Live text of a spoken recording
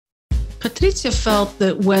Patrizia felt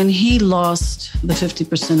that when he lost the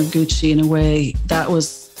 50% of Gucci, in a way, that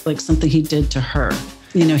was like something he did to her.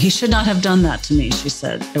 You know, he should not have done that to me, she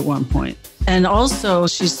said at one point. And also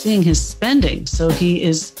she's seeing his spending. So he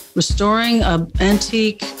is restoring an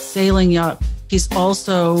antique sailing yacht. He's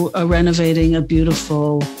also renovating a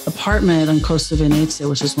beautiful apartment on Costa Venezia,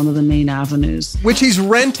 which is one of the main avenues. Which he's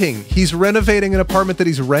renting. He's renovating an apartment that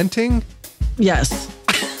he's renting? Yes.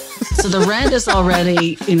 So the rent is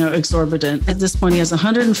already, exorbitant. At this point, he has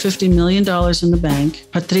 $150 million in the bank.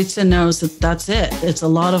 Patrizia knows that that's it. It's a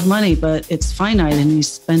lot of money, but it's finite and he's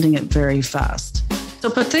spending it very fast. So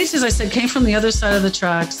Patrizia, as I said, came from the other side of the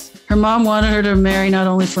tracks. Her mom wanted her to marry not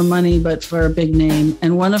only for money, but for a big name.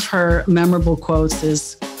 And one of her memorable quotes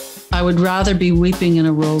is, "I would rather be weeping in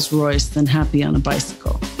a Rolls Royce than happy on a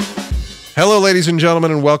bicycle." Hello, ladies and gentlemen,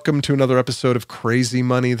 and welcome to another episode of Crazy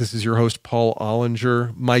Money. This is your host, Paul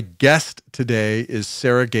Ollinger. My guest today is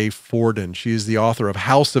Sara Gay Forden. She is the author of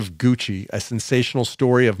House of Gucci, a sensational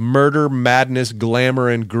story of murder, madness, glamour,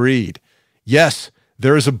 and greed. Yes,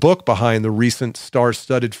 there is a book behind the recent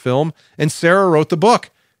star-studded film, and Sara wrote the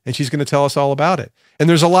book, and she's going to tell us all about it. And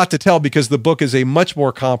there's a lot to tell because the book is a much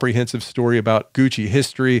more comprehensive story about Gucci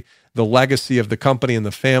history, the legacy of the company and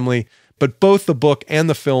the family. But both the book and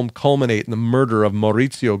the film culminate in the murder of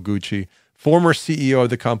Maurizio Gucci, former CEO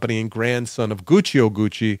of the company and grandson of Guccio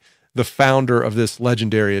Gucci, the founder of this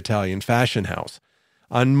legendary Italian fashion house.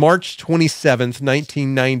 On March 27th,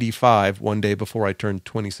 1995, one day before I turned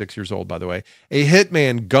 26 years old, by the way, a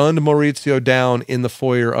hitman gunned Maurizio down in the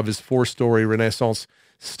foyer of his four-story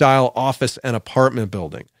Renaissance-style office and apartment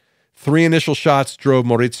building. 3 initial shots drove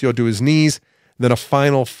Maurizio to his knees. Then a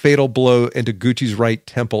final fatal blow into Gucci's right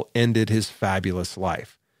temple ended his fabulous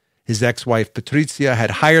life. His ex-wife, Patrizia, had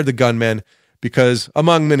hired the gunman because,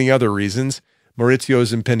 among many other reasons,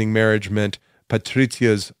 Maurizio's impending marriage meant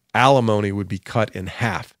Patrizia's alimony would be cut in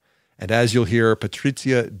half. And as you'll hear,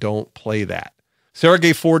 Patrizia don't play that. Sara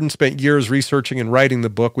Gay Forden spent years researching and writing the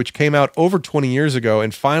book, which came out over 20 years ago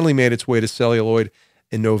and finally made its way to celluloid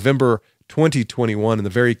in November 2021 in the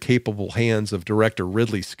very capable hands of director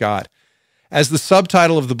Ridley Scott. As the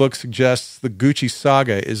subtitle of the book suggests, the Gucci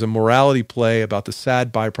saga is a morality play about the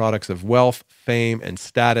sad byproducts of wealth, fame, and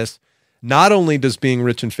status. Not only does being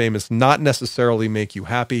rich and famous not necessarily make you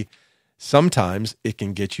happy, sometimes it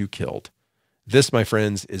can get you killed. This, my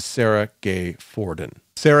friends, is Sara Gay Forden.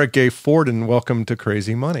 Sara Gay Forden, welcome to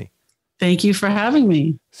Crazy Money. Thank you for having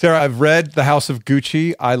me. Sara, I've read The House of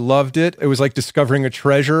Gucci. I loved it. It was like discovering a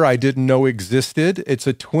treasure I didn't know existed. It's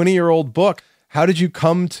a 20-year-old book. How did you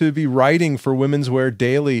come to be writing for Women's Wear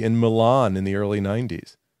Daily in Milan in the early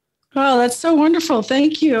 90s? Oh, that's so wonderful.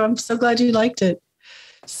 Thank you. I'm so glad you liked it.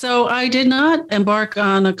 So I did not embark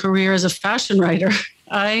on a career as a fashion writer.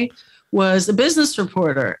 I was a business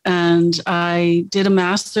reporter and I did a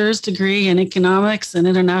master's degree in economics and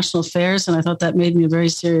international affairs. And I thought that made me a very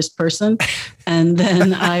serious person. And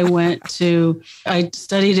then I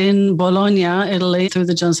studied in Bologna, Italy through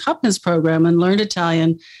the Johns Hopkins program and learned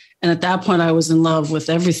Italian. And at that point, I was in love with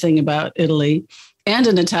everything about Italy and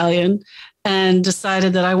in Italian and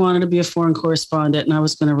decided that I wanted to be a foreign correspondent and I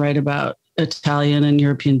was going to write about Italian and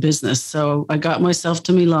European business. So I got myself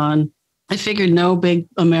to Milan. I figured no big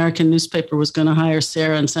American newspaper was going to hire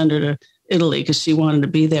Sara and send her to Italy because she wanted to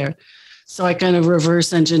be there. So I kind of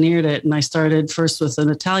reverse engineered it. And I started first with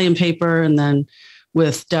an Italian paper and then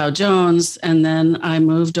with Dow Jones. And then I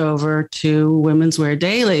moved over to Women's Wear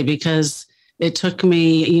Daily because it took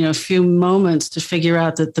me, a few moments to figure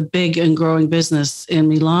out that the big and growing business in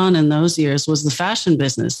Milan in those years was the fashion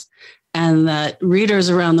business, and that readers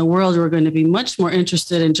around the world were going to be much more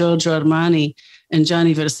interested in Giorgio Armani and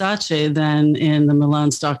Gianni Versace than in the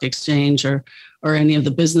Milan Stock Exchange or any of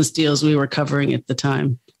the business deals we were covering at the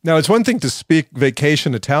time. Now, it's one thing to speak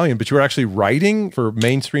vacation Italian, but you were actually writing for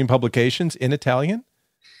mainstream publications in Italian?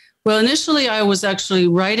 Well, initially I was actually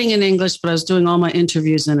writing in English, but I was doing all my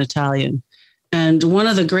interviews in Italian. And one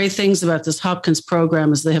of the great things about this Hopkins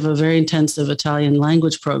program is they have a very intensive Italian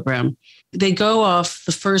language program. They go off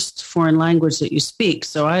the first foreign language that you speak.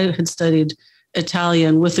 So I had studied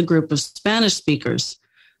Italian with a group of Spanish speakers.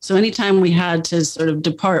 So anytime we had to sort of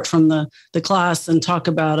depart from the class and talk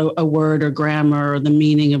about a word or grammar or the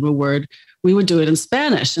meaning of a word, we would do it in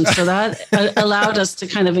Spanish. And so that allowed us to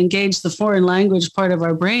kind of engage the foreign language part of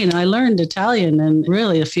our brain. And I learned Italian in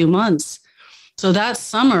really a few months. So that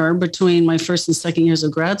summer, between my first and second years of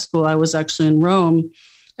grad school, I was actually in Rome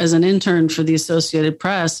as an intern for the Associated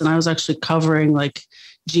Press. And I was actually covering like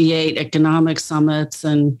G8 economic summits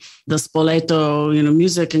and the Spoleto,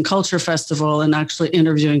 music and culture festival, and actually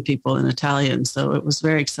interviewing people in Italian. So it was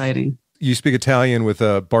very exciting. You speak Italian with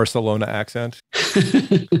a Barcelona accent?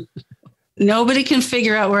 Nobody can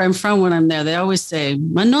figure out where I'm from when I'm there. They always say,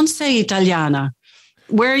 "Ma non sei italiana."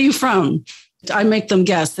 Where are you from? I make them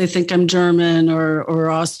guess. They think I'm German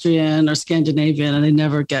or Austrian or Scandinavian, and they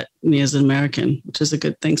never get me as an American, which is a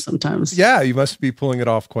good thing sometimes. Yeah, you must be pulling it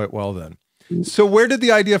off quite well then. So where did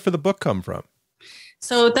the idea for the book come from?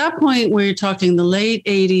 So at that point, we're talking the late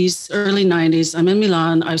 80s, early 90s. I'm in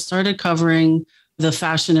Milan. I started covering the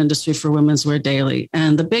fashion industry for Women's Wear Daily.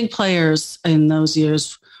 And the big players in those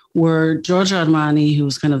years were Giorgio Armani, who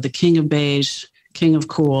was kind of the king of beige, king of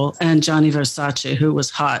cool, and Gianni Versace, who was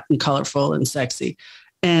hot and colorful and sexy.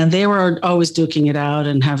 And they were always duking it out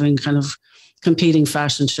and having kind of competing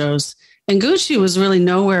fashion shows. And Gucci was really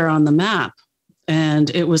nowhere on the map. And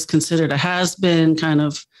it was considered a has-been kind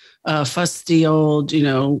of fusty old,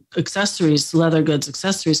 accessories, leather goods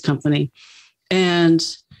accessories company. And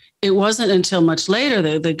it wasn't until much later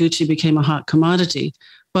that Gucci became a hot commodity.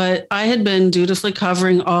 But I had been dutifully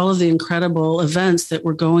covering all of the incredible events that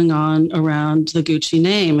were going on around the Gucci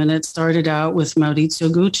name. And it started out with Maurizio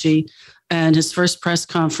Gucci and his first press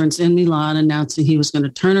conference in Milan announcing he was going to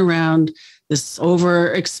turn around this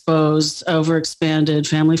overexposed, overexpanded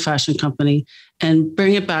family fashion company and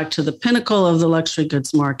bring it back to the pinnacle of the luxury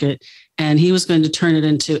goods market. And he was going to turn it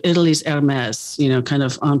into Italy's Hermès, kind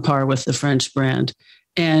of on par with the French brand.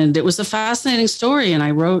 And it was a fascinating story. And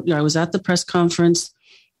I was at the press conference.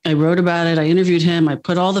 I wrote about it. I interviewed him. I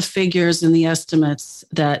put all the figures and the estimates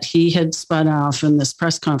that he had spun off in this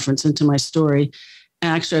press conference into my story.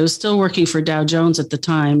 Actually, I was still working for Dow Jones at the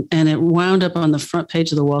time, and it wound up on the front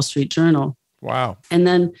page of the Wall Street Journal. Wow. And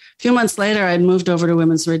then a few months later, I'd moved over to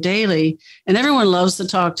Women's Wear Daily, and everyone loves to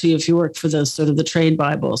talk to you if you work for the sort of the trade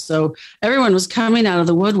Bible. So everyone was coming out of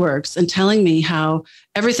the woodworks and telling me how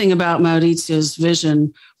everything about Maurizio's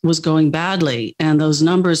vision was going badly. And those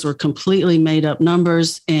numbers were completely made up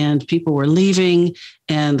numbers, and people were leaving,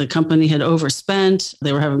 and the company had overspent.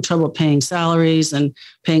 They were having trouble paying salaries and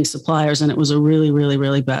paying suppliers. And it was a really, really,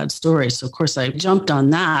 really bad story. So of course I jumped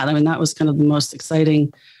on that. I mean, that was kind of the most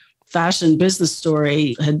exciting fashion business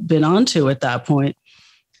story had been onto at that point.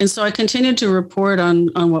 And so I continued to report on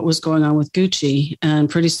what was going on with Gucci. And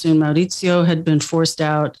pretty soon Maurizio had been forced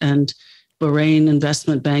out, and Bahrain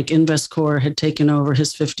investment bank Investcorp had taken over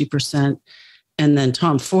his 50%. And then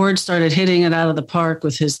Tom Ford started hitting it out of the park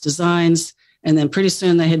with his designs. And then pretty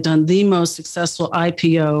soon they had done the most successful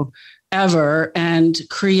IPO ever and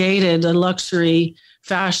created a luxury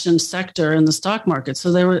fashion sector in the stock market. So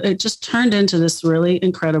it just turned into this really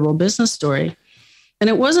incredible business story. And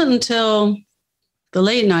it wasn't until the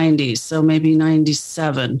late 90s, so maybe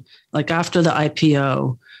 97, like after the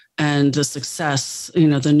IPO and the success,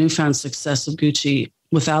 the newfound success of Gucci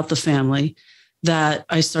without the family, that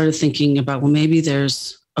I started thinking about, well, maybe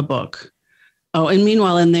there's a book. Oh, and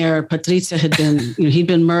meanwhile in there, Patrizia had been, he'd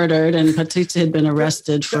been murdered, and Patrizia had been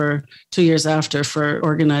arrested for 2 years after for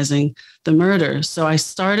organizing the murder. So I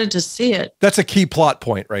started to see it. That's a key plot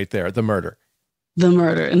point right there, the murder. The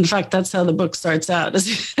murder. In fact, that's how the book starts out,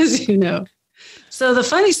 as you know. So the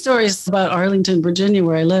funny story is about Arlington, Virginia,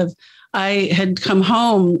 where I live. I had come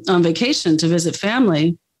home on vacation to visit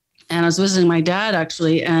family, and I was visiting my dad,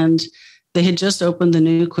 actually, and they had just opened the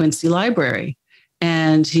new Quincy Library.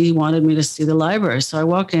 And he wanted me to see the library. So I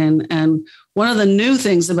walk in, and one of the new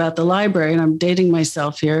things about the library, and I'm dating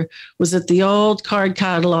myself here, was that the old card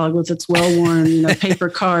catalog with its well-worn paper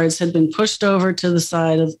cards had been pushed over to the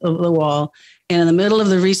side of the wall. And in the middle of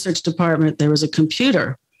the research department, there was a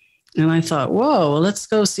computer. And I thought, whoa, well, let's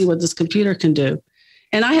go see what this computer can do.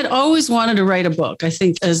 And I had always wanted to write a book. I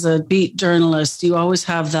think as a beat journalist, you always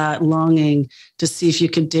have that longing to see if you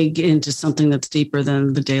could dig into something that's deeper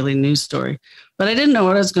than the daily news story. But I didn't know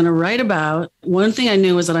what I was going to write about. One thing I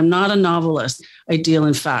knew was that I'm not a novelist. I deal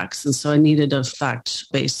in facts. And so I needed a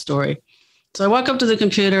fact-based story. So I walk up to the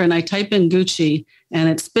computer and I type in Gucci, and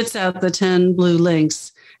it spits out the 10 blue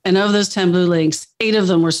links. And of those 10 blue links, 8 of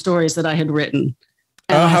them were stories that I had written.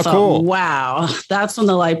 And I thought, cool. Wow, that's when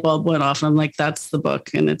the light bulb went off. And I'm like, that's the book,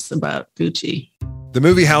 and it's about Gucci. The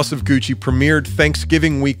movie House of Gucci premiered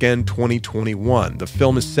Thanksgiving weekend 2021. The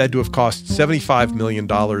film is said to have cost $75 million,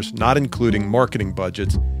 not including marketing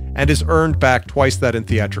budgets, and has earned back twice that in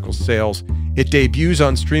theatrical sales. It debuts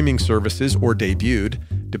on streaming services, or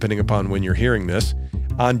debuted, depending upon when you're hearing this,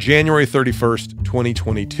 on January 31st,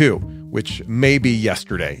 2022, which may be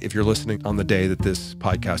yesterday if you're listening on the day that this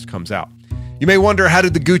podcast comes out. You may wonder, how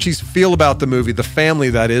did the Guccis feel about the movie? The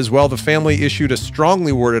family, that is. Well, the family issued a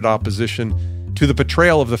strongly worded opposition to the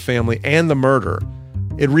portrayal of the family and the murder.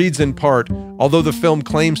 It reads in part, although the film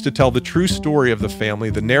claims to tell the true story of the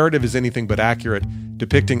family, the narrative is anything but accurate.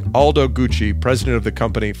 depicting Aldo Gucci, president of the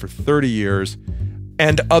company for 30 years,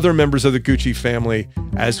 and other members of the Gucci family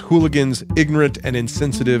as hooligans ignorant and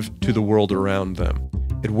insensitive to the world around them.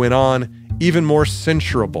 It went on. Even more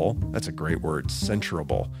censurable, that's a great word,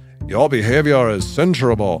 censurable. Your behavior is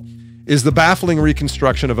censurable, is the baffling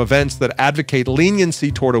reconstruction of events that advocate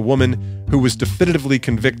leniency toward a woman who was definitively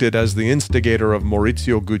convicted as the instigator of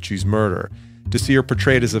Maurizio Gucci's murder. To see her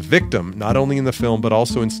portrayed as a victim, not only in the film, but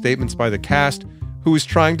also in statements by the cast, who is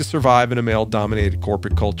trying to survive in a male-dominated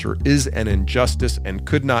corporate culture, is an injustice and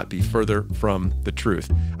could not be further from the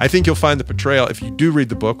truth. I think you'll find the portrayal, if you do read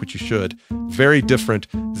the book, which you should, very different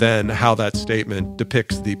than how that statement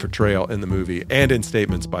depicts the portrayal in the movie and in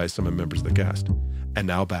statements by some of the members of the cast. And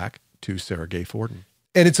now back to Sara Gay Forden.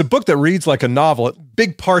 And it's a book that reads like a novel.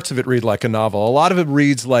 Big parts of it read like a novel. A lot of it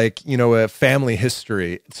reads like, a family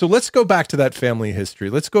history. So let's go back to that family history.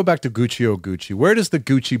 Let's go back to Guccio Gucci. Where does the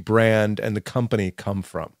Gucci brand and the company come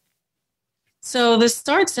from? So this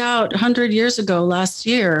starts out 100 years ago, last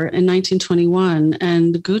year in 1921,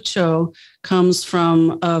 and Guccio comes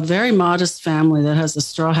from a very modest family that has a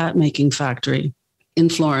straw hat making factory in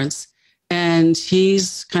Florence. And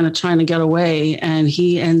he's kind of trying to get away, and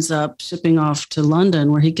he ends up shipping off to London,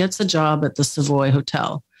 where he gets a job at the Savoy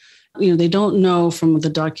Hotel. They don't know from the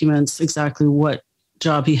documents exactly what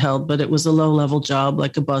job he held, but it was a low-level job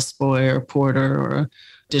like a busboy or a porter or a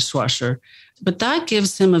dishwasher. But that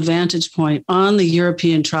gives him a vantage point on the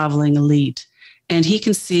European traveling elite. And he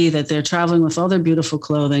can see that they're traveling with all their beautiful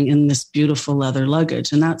clothing in this beautiful leather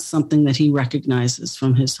luggage. And that's something that he recognizes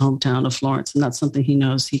from his hometown of Florence. And that's something he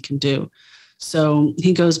knows he can do. So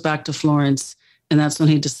he goes back to Florence, and that's when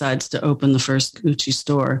he decides to open the first Gucci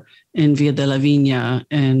store in Via della Vigna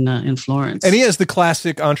in Florence. And he has the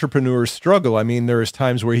classic entrepreneur struggle. I mean, there is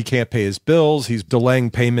times where he can't pay his bills. He's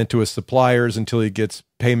delaying payment to his suppliers until he gets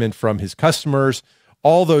payment from his customers.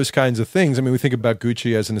 All those kinds of things. I mean, we think about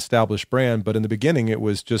Gucci as an established brand, but in the beginning, it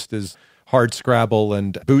was just as hard scrabble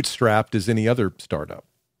and bootstrapped as any other startup.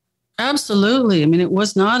 Absolutely. I mean, it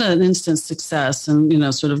was not an instant success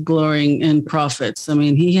and, sort of glorying in profits. I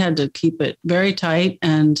mean, he had to keep it very tight.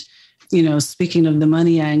 And, speaking of the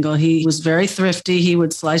money angle, he was very thrifty. He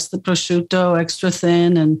would slice the prosciutto extra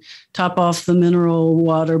thin and top off the mineral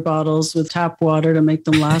water bottles with tap water to make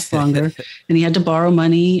them last longer. And he had to borrow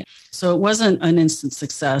money. So it wasn't an instant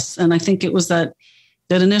success. And I think it was that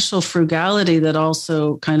initial frugality that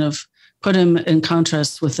also kind of put him in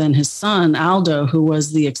contrast within his son, Aldo, who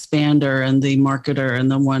was the expander and the marketer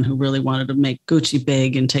and the one who really wanted to make Gucci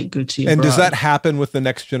big and take Gucci abroad. And does that happen with the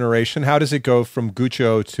next generation? How does it go from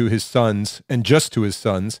Guccio to his sons and just to his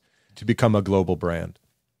sons to become a global brand?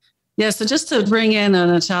 Yeah, so just to bring in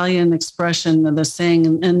an Italian expression of the saying,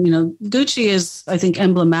 and Gucci is, I think,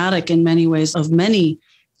 emblematic in many ways of many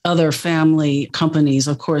other family companies,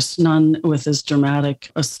 of course, none with as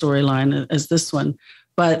dramatic a storyline as this one.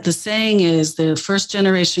 But the saying is the first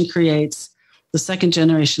generation creates, the second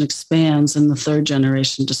generation expands, and the third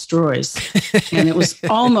generation destroys. And it was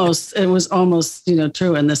almost,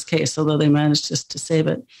 true in this case, although they managed just to save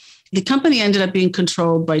it. The company ended up being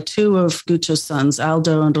controlled by two of Guccio's sons,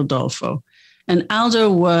 Aldo and Rodolfo. And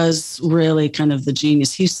Aldo was really kind of the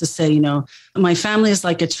genius. He used to say, my family is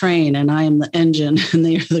like a train and I am the engine and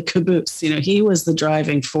they are the caboose. He was the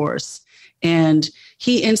driving force. And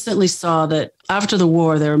he instantly saw that after the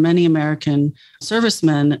war, there were many American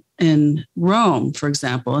servicemen in Rome, for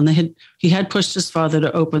example, and he had pushed his father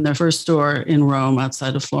to open their first store in Rome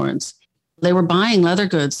outside of Florence. They were buying leather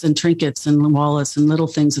goods and trinkets and wallets and little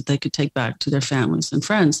things that they could take back to their families and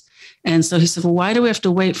friends. And so he said, well, why do we have to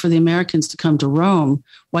wait for the Americans to come to Rome?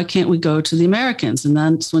 Why can't we go to the Americans? And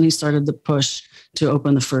that's when he started the push to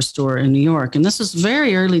open the first store in New York. And this was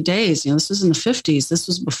very early days. This was in the 50s. This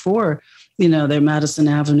was before, their Madison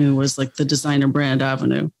Avenue was like the designer brand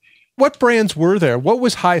avenue. What brands were there? What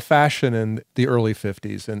was high fashion in the early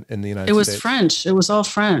 50s in the United States? It was French. It was all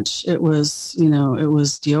French. It was, it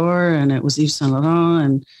was Dior and it was Yves Saint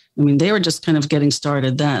Laurent. And they were just kind of getting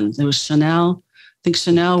started then. There was Chanel. I think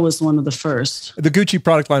Chanel was one of the first. The Gucci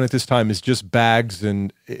product line at this time is just bags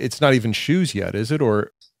and it's not even shoes yet, is it?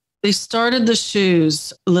 Or they started the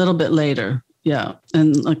shoes a little bit later. Yeah.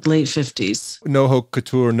 In like late 50s. No haute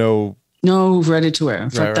couture, No ready to wear.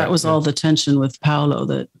 In fact, that was all the tension with Paolo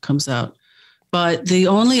that comes out. But the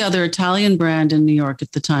only other Italian brand in New York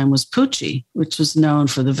at the time was Pucci, which was known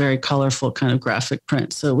for the very colorful kind of graphic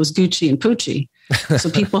print. So it was Gucci and Pucci.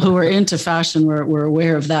 So people who were into fashion were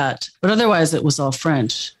aware of that. But otherwise, it was all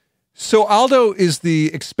French. So Aldo is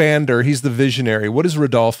the expander. He's the visionary. What is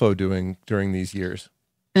Rodolfo doing during these years?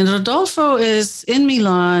 And Rodolfo is in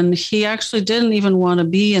Milan. He actually didn't even want to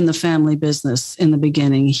be in the family business in the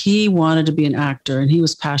beginning. He wanted to be an actor, and he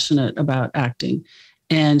was passionate about acting.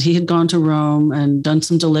 And he had gone to Rome and done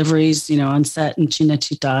some deliveries, on set in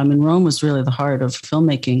Cinecittà. I mean, Rome was really the heart of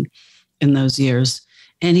filmmaking in those years.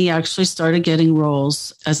 And he actually started getting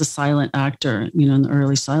roles as a silent actor, in the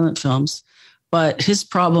early silent films. But his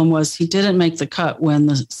problem was he didn't make the cut when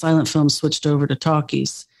the silent film switched over to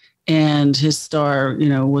talkies. And his star,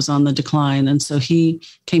 was on the decline. And so he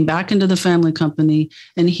came back into the family company,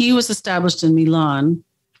 and he was established in Milan.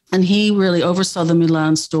 And he really oversaw the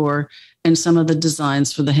Milan store and some of the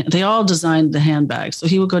designs for they all designed the handbags. So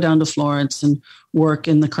he would go down to Florence and work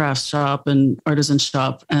in the craft shop and artisan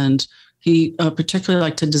shop. And he particularly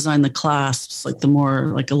liked to design the clasps, like the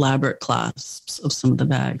more elaborate clasps of some of the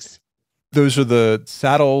bags. Those are the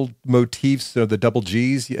saddle motifs, or the double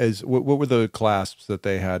G's. What were the clasps that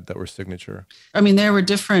they had that were signature? I mean, there were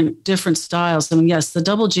different styles. I mean, yes, the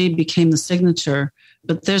double G became the signature,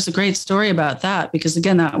 but there's a great story about that because,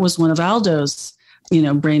 again, that was one of Aldo's,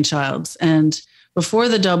 brainchilds. And before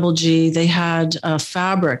the double G, they had a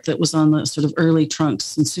fabric that was on the sort of early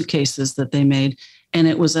trunks and suitcases that they made. And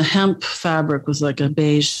it was a hemp fabric with like a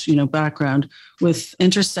beige, background with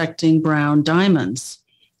intersecting brown diamonds.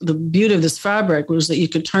 The beauty of this fabric was that you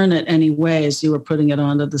could turn it any way as you were putting it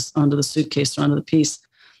onto the suitcase or onto the piece,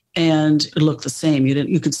 and it looked the same.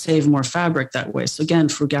 You could save more fabric that way. So again,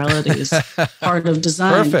 frugality is part of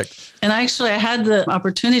design. Perfect. And I had the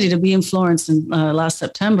opportunity to be in Florence in last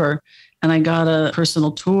September, and I got a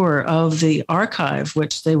personal tour of the archive,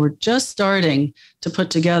 which they were just starting to put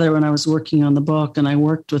together when I was working on the book, and I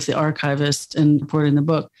worked with the archivist in reporting the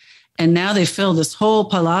book. And now they filled this whole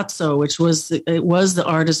palazzo, which was the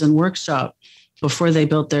artisan workshop before they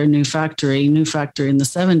built their new factory in the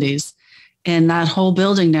 70s. And that whole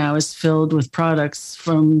building now is filled with products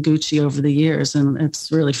from Gucci over the years. And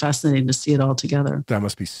it's really fascinating to see it all together. That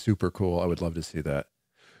must be super cool. I would love to see that.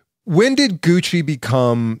 When did Gucci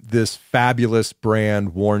become this fabulous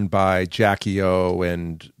brand worn by Jackie O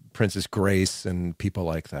and Princess Grace and people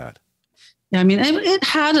like that? Yeah, I mean, it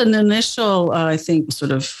had an initial, I think,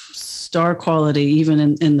 sort of star quality even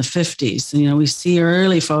in the 50s. We see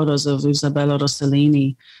early photos of Isabella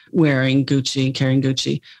Rossellini wearing Gucci, carrying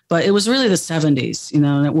Gucci. But it was really the 70s,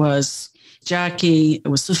 and it was Jackie, it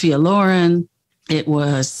was Sophia Loren, it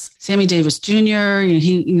was Sammy Davis Jr.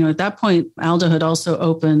 At that point, Aldo had also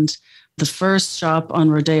opened the first shop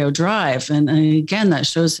on Rodeo Drive. And again, that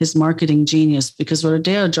shows his marketing genius because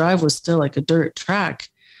Rodeo Drive was still like a dirt track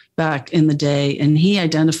back in the day, and he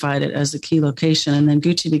identified it as a key location. And then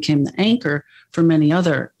Gucci became the anchor for many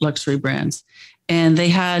other luxury brands. And they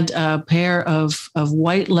had a pair of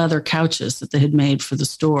white leather couches that they had made for the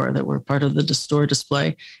store that were part of the store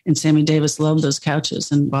display. And Sammy Davis loved those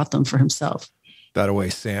couches and bought them for himself. That away,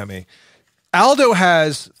 Sammy. Aldo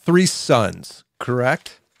has 3 sons,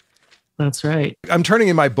 correct? That's right. I'm turning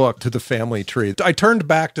in my book to the family tree. I turned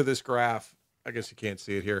back to this graph. I guess you can't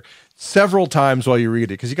see it here, several times while you read it,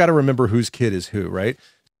 because you got to remember whose kid is who, right?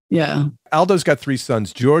 Yeah. Aldo's got 3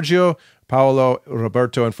 sons, Giorgio, Paolo,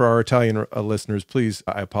 Roberto, and for our Italian listeners, please,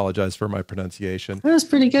 I apologize for my pronunciation. That was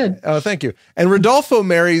pretty good. Oh, thank you. And Rodolfo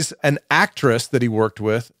marries an actress that he worked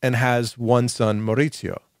with and has 1 son,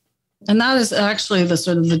 Maurizio. And that is actually the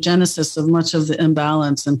sort of the genesis of much of the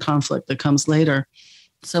imbalance and conflict that comes later.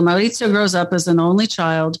 So Maurizio grows up as an only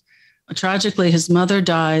child. Tragically, his mother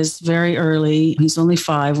dies very early. He's only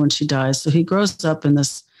 5 when she dies. So he grows up in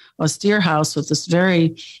this austere house with this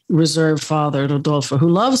very reserved father, Rodolfo, who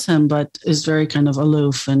loves him, but is very kind of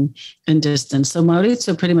aloof and distant. So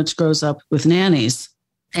Maurizio pretty much grows up with nannies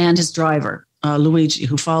and his driver, Luigi,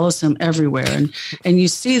 who follows him everywhere. And you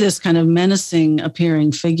see this kind of menacing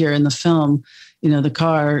appearing figure in the film, the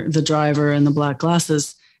car, the driver, and the black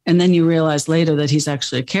glasses. And then you realize later that he's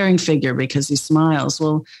actually a caring figure because he smiles.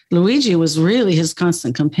 Well, Luigi was really his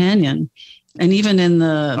constant companion. And even in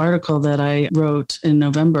the article that I wrote in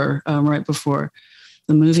November, right before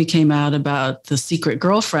the movie came out about the secret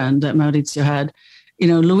girlfriend that Maurizio had,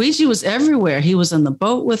 Luigi was everywhere. He was on the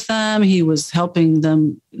boat with them. He was helping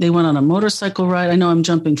them. They went on a motorcycle ride. I know I'm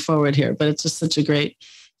jumping forward here, but it's just such a great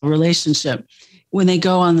relationship. When they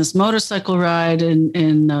go on this motorcycle ride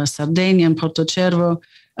in Sardinia and Porto Cervo,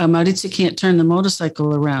 Maurizio can't turn the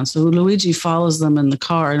motorcycle around. So Luigi follows them in the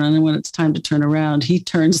car. And then when it's time to turn around, he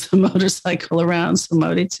turns the motorcycle around so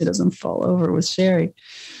Maurizio doesn't fall over with Sherry.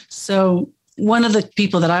 So one of the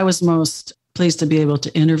people that I was most pleased to be able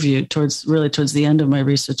to interview towards the end of my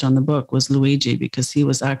research on the book was Luigi, because he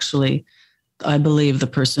was actually, I believe, the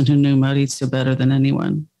person who knew Maurizio better than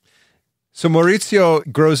anyone. So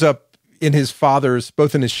Maurizio grows up in his father's,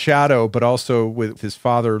 both in his shadow, but also with his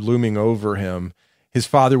father looming over him, his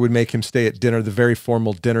father would make him stay at dinner, the very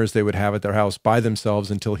formal dinners they would have at their house by themselves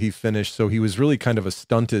until he finished. So he was really kind of a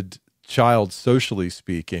stunted child, socially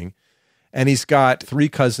speaking. And he's got 3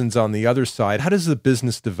 cousins on the other side. How does the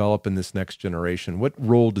business develop in this next generation? What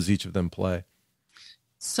role does each of them play?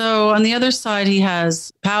 So on the other side, he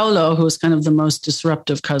has Paolo, who's kind of the most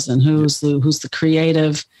disruptive cousin, who's the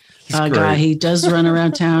creative guy. He does run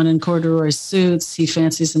around town in corduroy suits. He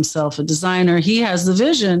fancies himself a designer. He has the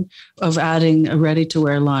vision of adding a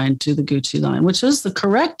ready-to-wear line to the Gucci line, which was the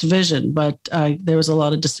correct vision, but there was a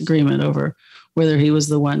lot of disagreement over whether he was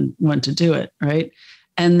the one to do it, right?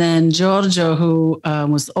 And then Giorgio, who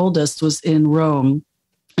was the oldest, was in Rome,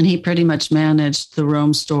 and he pretty much managed the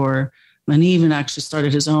Rome store. And he even actually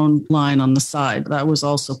started his own line on the side. That was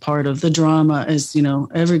also part of the drama, as you know,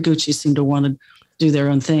 every Gucci seemed to want to do their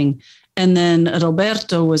own thing. And then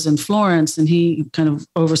Roberto was in Florence, and he kind of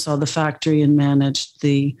oversaw the factory and managed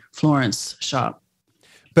the Florence shop.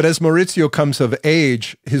 But as Maurizio comes of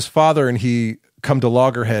age, his father and he come to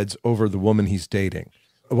loggerheads over the woman he's dating.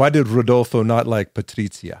 Why did Rodolfo not like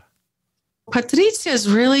Patrizia? Patrizia is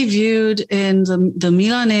really viewed in the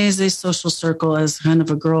Milanese social circle as kind of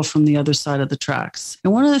a girl from the other side of the tracks.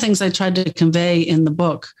 And one of the things I tried to convey in the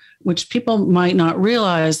book, which people might not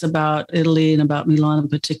realize about Italy and about Milan in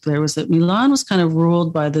particular, was that Milan was kind of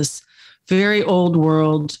ruled by this very old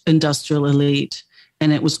world industrial elite.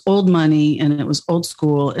 And it was old money, and it was old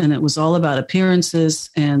school, and it was all about appearances.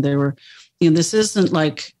 And they were, this isn't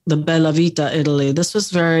like the Bella Vita Italy. This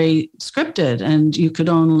was very scripted, and you could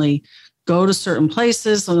only go to certain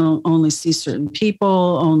places, only see certain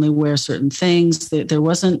people, only wear certain things. There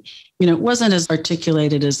wasn't, it wasn't as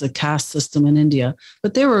articulated as a caste system in India,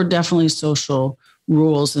 but there were definitely social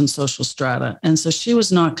rules and social strata. And so she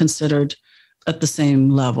was not considered at the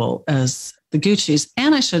same level as the Gucci's.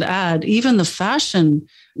 And I should add, even the fashion,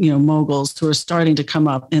 moguls who are starting to come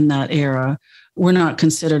up in that era were not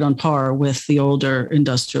considered on par with the older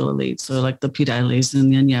industrial elites. So like the Pirellis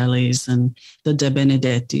and the Agnellis and the De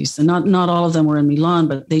Benedettis. And not all of them were in Milan,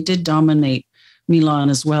 but they did dominate Milan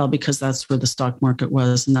as well, because that's where the stock market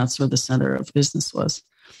was and that's where the center of business was.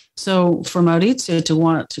 So for Maurizio to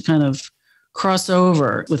want to kind of cross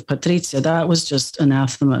over with Patrizia, that was just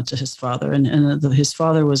anathema to his father. And his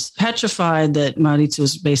father was petrified that Maurizio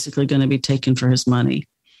was basically going to be taken for his money.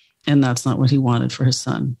 And that's not what he wanted for his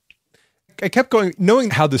son. I kept going, knowing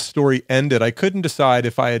how the story ended, I couldn't decide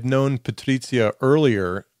if I had known Patrizia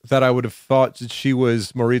earlier that I would have thought that she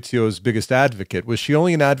was Maurizio's biggest advocate. Was she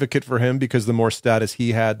only an advocate for him because the more status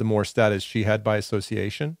he had, the more status she had by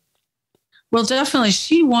association? Well, definitely.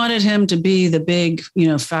 She wanted him to be the big,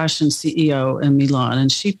 fashion CEO in Milan,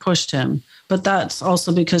 and she pushed him. But that's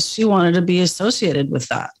also because she wanted to be associated with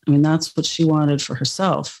that. I mean, that's what she wanted for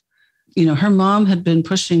herself. Her mom had been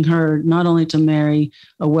pushing her not only to marry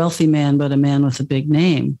a wealthy man, but a man with a big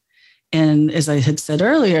name. And as I had said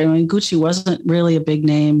earlier, Gucci wasn't really a big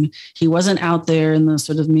name. He wasn't out there in the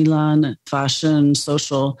sort of Milan fashion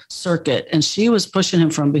social circuit. And she was pushing him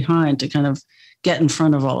from behind to kind of get in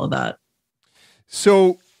front of all of that.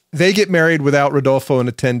 So they get married without Rodolfo in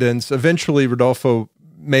attendance. Eventually, Rodolfo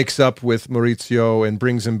makes up with Maurizio and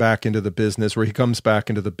brings him back into the business, where he comes back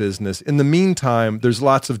into the business. In the meantime, there's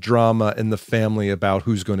lots of drama in the family about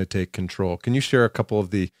who's going to take control. Can you share a couple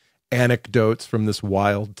of the anecdotes from this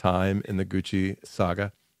wild time in the Gucci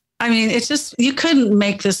saga? I mean, it's just, you couldn't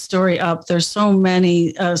make this story up. There's so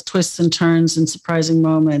many twists and turns and surprising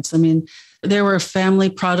moments. I mean, there were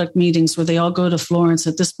family product meetings where they all go to Florence.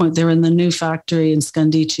 At this point, they're in the new factory in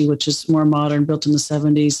Scandicci, which is more modern, built in the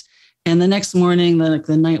 70s. And the next morning,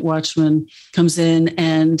 the night watchman comes in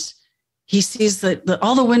and he sees that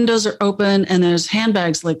all the windows are open and there's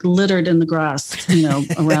handbags like littered in the grass,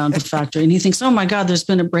 around the factory. And he thinks, oh my God, there's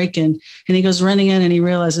been a break-in. And he goes running in and he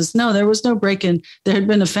realizes, no, there was no break-in. There had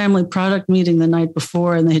been a family product meeting the night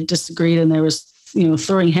before and they had disagreed and there was,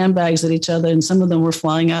 throwing handbags at each other and some of them were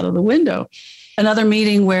flying out of the window. Another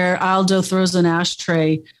meeting where Aldo throws an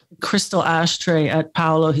crystal ashtray at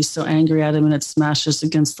Paolo. He's so angry at him and it smashes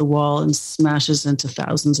against the wall and smashes into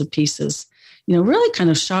thousands of pieces. Really kind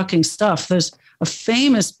of shocking stuff. There's a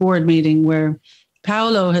famous board meeting where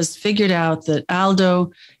Paolo has figured out that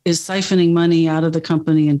Aldo is siphoning money out of the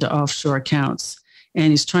company into offshore accounts.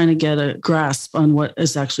 And he's trying to get a grasp on what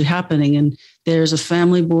is actually happening. And there's a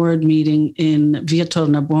family board meeting in Via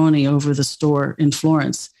Tornabuoni over the store in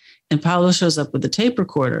Florence. And Paolo shows up with a tape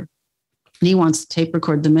recorder. And he wants to tape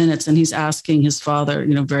record the minutes. And he's asking his father,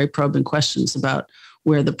 very probing questions about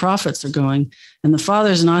where the profits are going. And the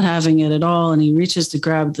father's not having it at all. And he reaches to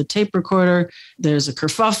grab the tape recorder. There's a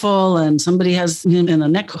kerfuffle and somebody has him in a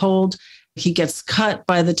neck hold. He gets cut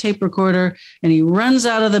by the tape recorder and he runs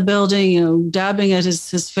out of the building, dabbing at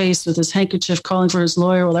his face with his handkerchief, calling for his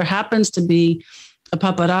lawyer. Well, there happens to be a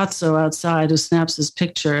paparazzo outside who snaps his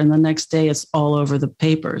picture, and the next day it's all over the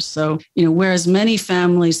papers. So, whereas many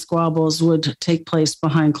family squabbles would take place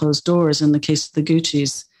behind closed doors, in the case of the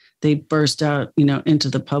Gucci's, they burst out, into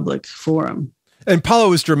the public forum. And Paolo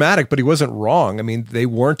was dramatic, but he wasn't wrong. I mean, they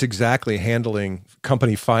weren't exactly handling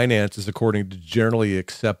company finances according to generally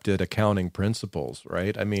accepted accounting principles,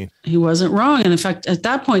 right? I mean, he wasn't wrong. And in fact, at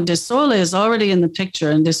that point, De Sole is already in the picture.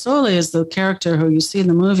 And De Sole is the character who you see in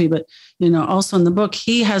the movie, but, also in the book,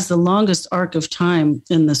 he has the longest arc of time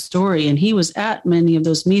in the story. And he was at many of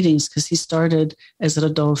those meetings because he started as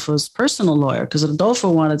Rodolfo's personal lawyer, because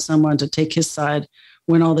Rodolfo wanted someone to take his side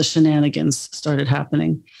when all the shenanigans started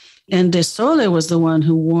happening. And De Sole was the one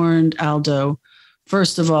who warned Aldo,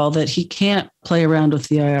 first of all, that he can't play around with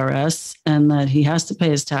the IRS and that he has to pay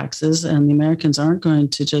his taxes, and the Americans aren't going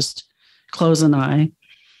to just close an eye.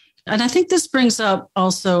 And I think this brings up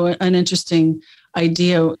also an interesting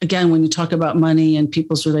idea, again, when you talk about money and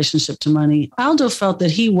people's relationship to money. Aldo felt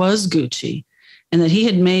that he was Gucci and that he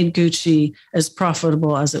had made Gucci as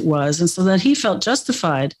profitable as it was, and so that he felt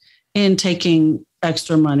justified in taking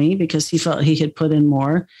extra money because he felt he had put in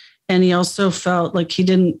more. And he also felt like he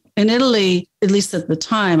didn't, in Italy, at least at the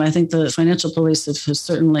time, I think the financial police have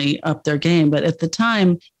certainly upped their game. But at the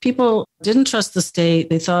time, people didn't trust the state.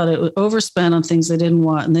 They thought it would overspend on things they didn't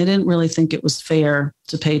want. And they didn't really think it was fair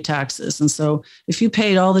to pay taxes. And so if you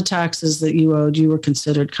paid all the taxes that you owed, you were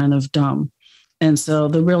considered kind of dumb. And so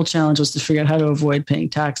the real challenge was to figure out how to avoid paying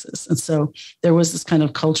taxes. And so there was this kind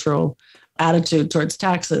of cultural attitude towards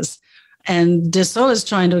taxes. And De Sole is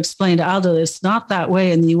trying to explain to Aldo, it's not that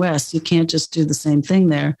way in the US. You can't just do the same thing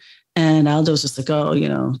there. And Aldo's just like, oh,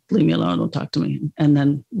 leave me alone. Don't talk to me. And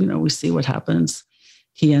then, we see what happens.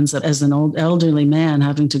 He ends up as an old elderly man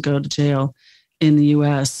having to go to jail in the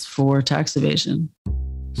US for tax evasion.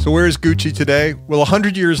 So where is Gucci today? Well,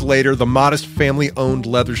 100 years later, the modest family-owned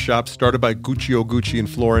leather shop started by Guccio Gucci in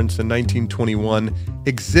Florence in 1921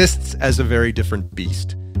 exists as a very different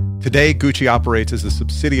beast. Today, Gucci operates as a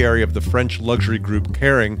subsidiary of the French luxury group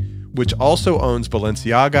Kering, which also owns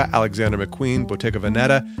Balenciaga, Alexander McQueen, Bottega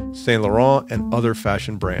Veneta, Saint Laurent, and other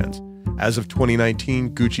fashion brands. As of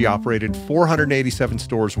 2019, Gucci operated 487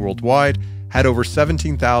 stores worldwide, had over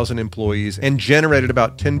 17,000 employees, and generated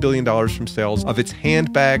about $10 billion from sales of its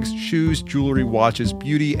handbags, shoes, jewelry, watches,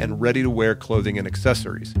 beauty, and ready-to-wear clothing and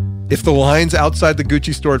accessories. If the lines outside the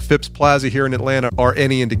Gucci store at Phipps Plaza here in Atlanta are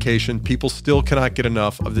any indication, people still cannot get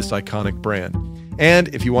enough of this iconic brand. And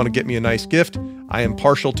if you want to get me a nice gift, I am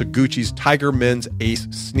partial to Gucci's Tiger Men's Ace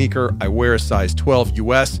sneaker. I wear a size 12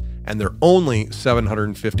 US, and they're only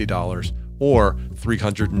 $750 or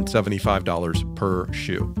 $375 per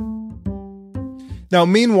shoe. Now,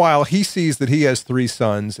 meanwhile, he sees that he has 3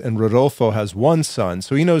 sons and Rodolfo has 1 son,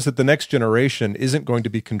 so he knows that the next generation isn't going to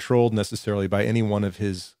be controlled necessarily by any one of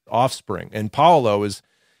his offspring. And Paolo is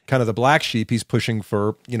kind of the black sheep. He's pushing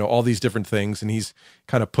for, all these different things, and he's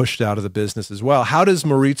kind of pushed out of the business as well. How does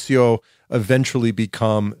Maurizio eventually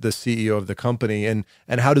become the CEO of the company, and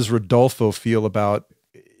how does Rodolfo feel about,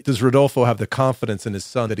 does Rodolfo have the confidence in his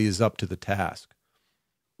son that he is up to the task?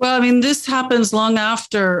 Well, this happens long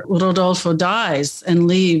after Rodolfo dies and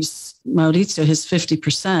leaves Maurizio his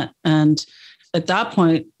 50%. And at that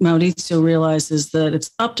point, Maurizio realizes that it's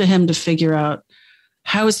up to him to figure out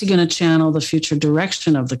how is he going to channel the future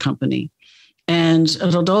direction of the company. And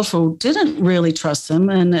Rodolfo didn't really trust him.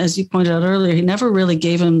 And as you pointed out earlier, he never really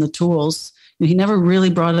gave him the tools. He never really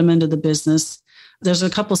brought him into the business. There's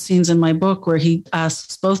a couple scenes in my book where he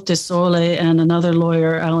asks both De Sole and another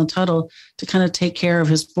lawyer, Alan Tuttle, to kind of take care of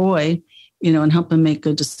his boy, and help him make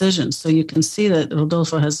good decisions. So you can see that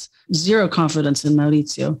Rodolfo has zero confidence in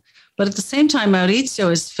Maurizio. But at the same time,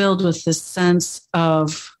 Maurizio is filled with this sense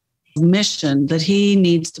of mission that he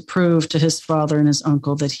needs to prove to his father and his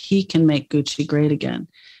uncle that he can make Gucci great again.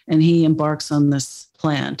 And he embarks on this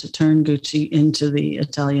plan to turn Gucci into the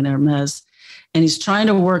Italian Hermes. And he's trying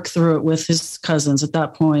to work through it with his cousins at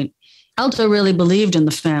that point. Aldo really believed in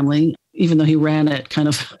the family, even though he ran it kind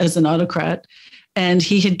of as an autocrat. And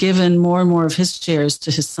he had given more and more of his shares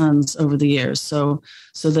to his sons over the years. So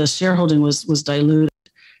the shareholding was diluted.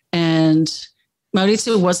 And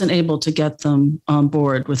Maurizio wasn't able to get them on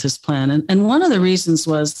board with his plan. And one of the reasons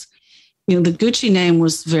was, the Gucci name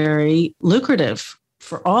was very lucrative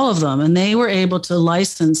for all of them. And they were able to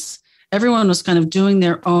license everyone was kind of doing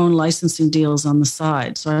their own licensing deals on the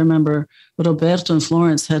side. So I remember Roberto and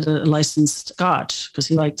Florence had a licensed scotch because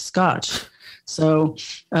he liked scotch. So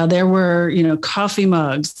there were, coffee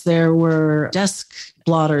mugs, there were desk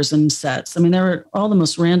blotters and sets. I mean, there were all the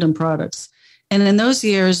most random products. And in those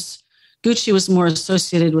years, Gucci was more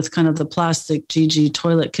associated with kind of the plastic GG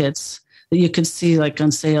toilet kits that you could see like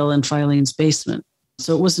on sale in Filene's basement.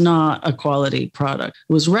 So it was not a quality product.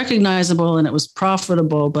 It was recognizable and it was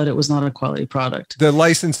profitable, but it was not a quality product. The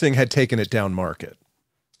licensing had taken it down market.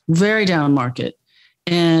 Very down market.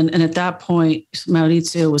 And at that point,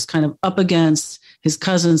 Maurizio was kind of up against his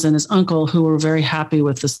cousins and his uncle, who were very happy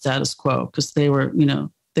with the status quo because they were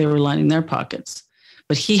lining their pockets.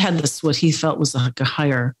 But he had this, what he felt was like a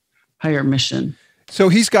higher mission. So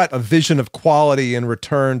he's got a vision of quality in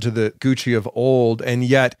return to the Gucci of old, and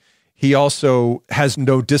yet he also has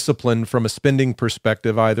no discipline from a spending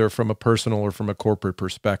perspective, either from a personal or from a corporate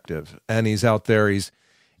perspective. And he's out there, he's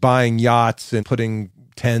buying yachts and putting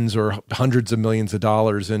tens or hundreds of millions of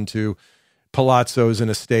dollars into palazzos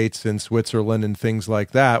and estates in Switzerland and things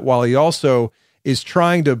like that, while he also is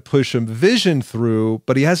trying to push a vision through,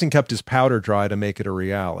 but he hasn't kept his powder dry to make it a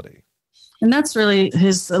reality. And that's really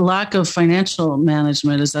his lack of financial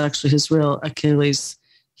management is actually his real Achilles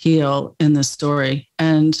heel in this story.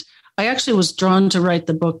 And I actually was drawn to write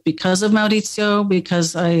the book because of Maurizio,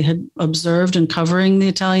 because I had observed in covering the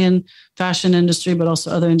Italian fashion industry, but also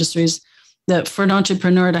other industries, that for an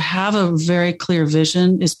entrepreneur to have a very clear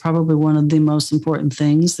vision is probably one of the most important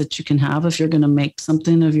things that you can have if you're going to make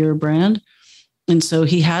something of your brand. And so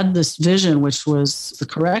he had this vision, which was the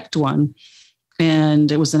correct one,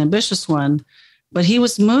 and it was an ambitious one, but he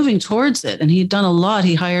was moving towards it. And he'd done a lot.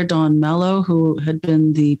 He hired Don Mello, who had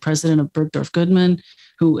been the president of Bergdorf Goodman,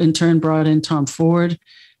 who in turn brought in Tom Ford.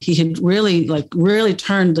 He had really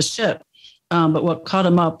turned the ship. But what caught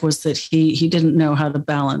him up was that he didn't know how to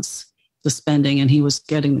balance the spending, and he was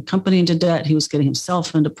getting the company into debt. He was getting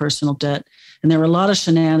himself into personal debt. And there were a lot of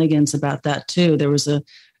shenanigans about that too. There was a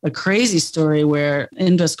crazy story where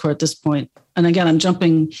Investcorp at this point, and again, I'm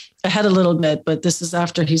jumping ahead a little bit, but this is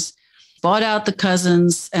after he's bought out the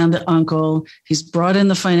cousins and the uncle. He's brought in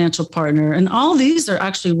the financial partner. And all these are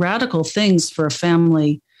actually radical things for a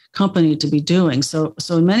family company to be doing. So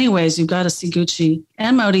in many ways, you've got to see Gucci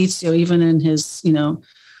and Maurizio, even in his,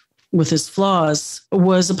 with his flaws,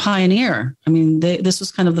 was a pioneer. I mean, this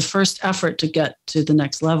was kind of the first effort to get to the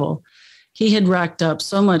next level. He had racked up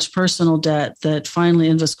so much personal debt that finally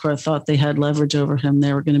Investcorp thought they had leverage over him.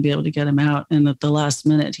 They were going to be able to get him out. And at the last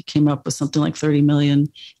minute, he came up with something like $30 million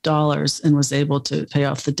and was able to pay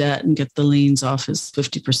off the debt and get the liens off his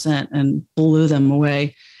 50% and blew them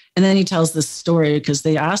away. And then he tells this story because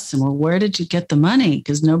they asked him, well, where did you get the money?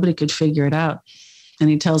 Because nobody could figure it out. And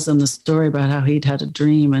he tells them the story about how he'd had a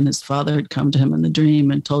dream and his father had come to him in the dream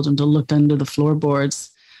and told him to look under the floorboards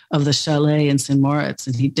of the chalet in St. Moritz.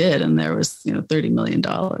 And he did. And there was, $30 million.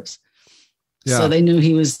 Yeah. So they knew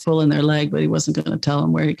he was pulling their leg, but he wasn't going to tell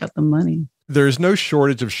them where he got the money. There's no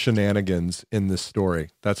shortage of shenanigans in this story.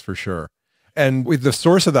 That's for sure. And the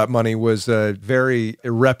source of that money was a very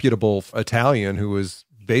irreputable Italian who was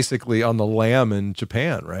basically on the lam in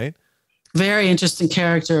Japan, right? Very interesting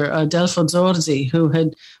character, Delfo Zorzi, who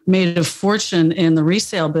had made a fortune in the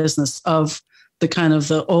resale business of the kind of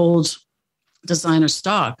the old designer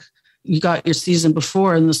stock. You got your season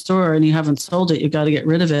before in the store and you haven't sold it, you got to get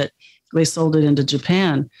rid of it. They sold it into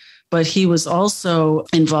Japan. But he was also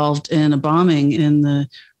involved in a bombing in the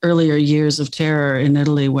earlier years of terror in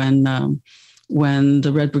Italy when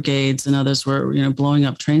the Red Brigades and others were, blowing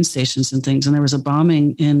up train stations and things. And there was a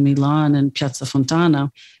bombing in Milan and Piazza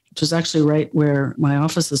Fontana, which was actually right where my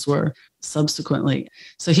offices were subsequently.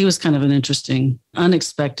 So he was kind of an interesting,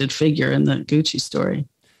 unexpected figure in the Gucci story.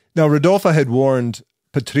 Now, Rodolfo had warned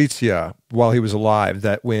Patrizia while he was alive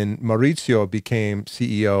that when Maurizio became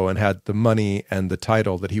CEO and had the money and the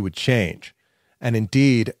title that he would change. And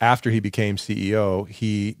indeed, after he became CEO,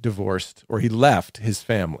 he divorced, or he left his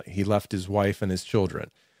family. He left his wife and his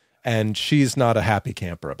children. And she's not a happy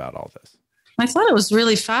camper about all this. I thought it was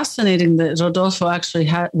really fascinating that Rodolfo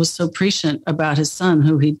actually was so prescient about his son,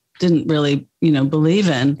 who he didn't really, believe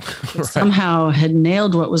in, right. Somehow had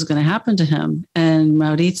nailed what was going to happen to him. And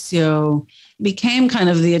Maurizio became kind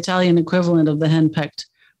of the Italian equivalent of the henpecked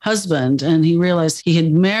husband. And he realized he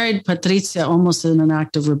had married Patrizia almost in an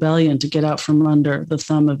act of rebellion to get out from under the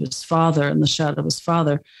thumb of his father and the shadow of his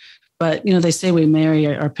father. But, they say we marry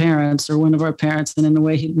our parents or one of our parents. And in a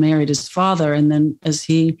way, he married his father. And then as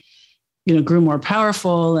he grew more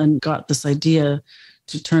powerful and got this idea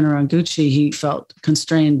to turn around Gucci, he felt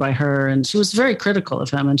constrained by her. And she was very critical of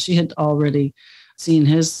him. And she had already seen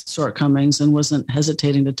his shortcomings and wasn't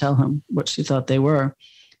hesitating to tell him what she thought they were.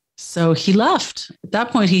 So he left. At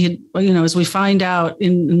that point, he had, as we find out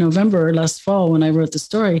in November last fall when I wrote the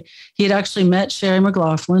story, he had actually met Sherry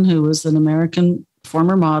McLaughlin, who was an American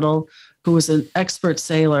former model, who was an expert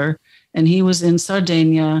sailor. And he was in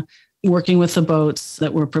Sardinia working with the boats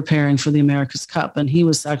that were preparing for the America's Cup. And he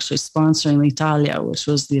was actually sponsoring l'Italia, which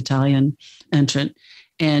was the Italian entrant.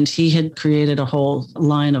 And he had created a whole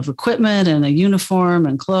line of equipment and a uniform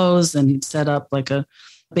and clothes. And he'd set up like a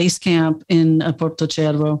base camp in Porto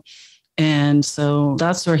Cervo. And so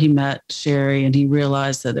that's where he met Sherry, and he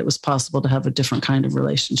realized that it was possible to have a different kind of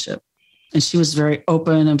relationship. And she was very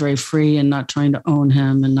open and very free and not trying to own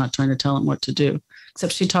him and not trying to tell him what to do,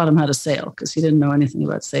 except she taught him how to sail because he didn't know anything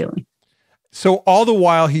about sailing. So all the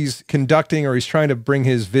while he's conducting, or he's trying to bring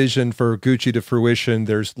his vision for Gucci to fruition,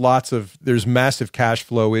 there's massive cash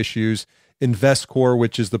flow issues. Investcorp,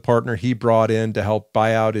 which is the partner he brought in to help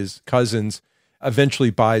buy out his cousins, eventually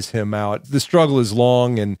buys him out. The struggle is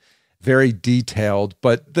long and very detailed,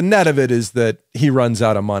 but the net of it is that he runs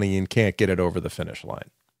out of money and can't get it over the finish line.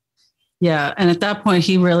 Yeah. And at that point,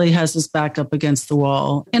 he really has his back up against the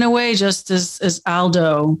wall. In a way, just as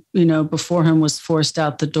Aldo, before him was forced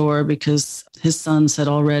out the door because his sons had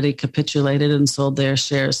already capitulated and sold their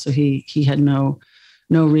shares. So he had no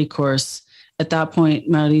recourse. At that point,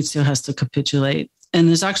 Maurizio has to capitulate. And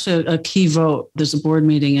there's actually a key vote. There's a board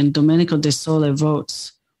meeting, and Domenico De Sole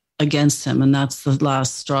votes against him. And that's the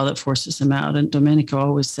last straw that forces him out. And Domenico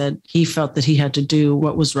always said he felt that he had to do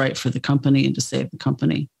what was right for the company and to save the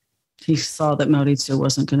company. He saw that Maurizio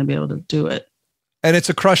wasn't going to be able to do it. And it's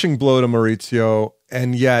a crushing blow to Maurizio.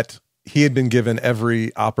 And yet he had been given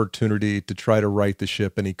every opportunity to try to right the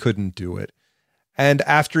ship, and he couldn't do it. And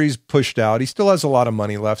after he's pushed out, he still has a lot of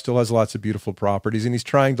money left, still has lots of beautiful properties, and he's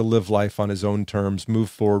trying to live life on his own terms, move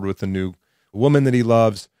forward with a new woman that he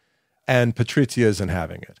loves, and Patrizia isn't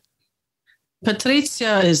having it.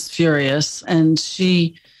 Patrizia is furious, and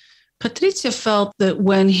Patrizia felt that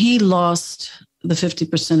when he lost the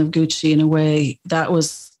 50% of Gucci, in a way, that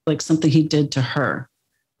was like something he did to her.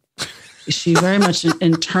 She very much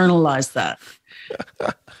internalized that.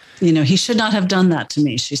 He should not have done that to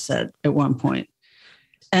me, she said at one point.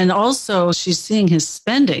 And also she's seeing his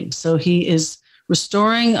spending. So he is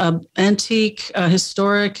restoring an antique,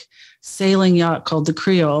 historic sailing yacht called the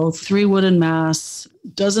Creole, 3 wooden masts,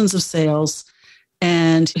 dozens of sails.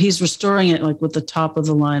 And he's restoring it like with the top of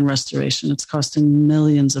the line restoration. It's costing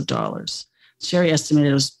millions of dollars. Sherry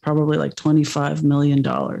estimated it was probably like $25 million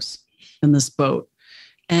in this boat.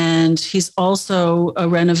 And he's also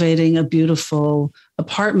renovating a beautiful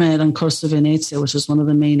apartment on Corso Venezia, which is one of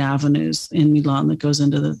the main avenues in Milan that goes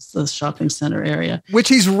into the shopping center area. Which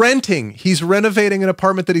he's renting. He's renovating an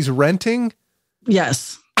apartment that he's renting?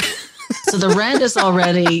 Yes. So the rent is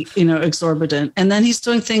already, exorbitant. And then he's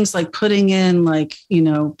doing things like putting in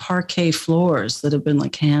parquet floors that have been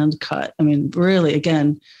hand cut. I mean, really,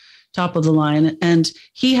 again, top of the line. And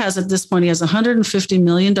he has, at this point, he has $150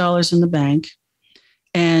 million in the bank.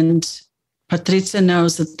 And Patrizia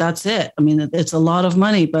knows that that's it. I mean, it's a lot of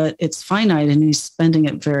money, but it's finite, and he's spending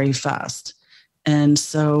it very fast. And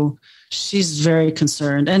so she's very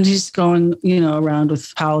concerned, and he's going, around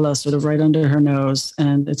with Paola sort of right under her nose,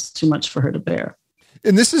 and it's too much for her to bear.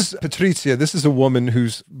 And this is Patrizia. This is a woman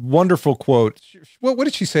whose wonderful quote. What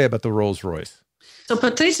did she say about the Rolls Royce? So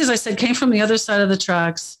Patrizia, as I said, came from the other side of the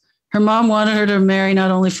tracks. Her mom wanted her to marry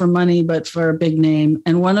not only for money, but for a big name.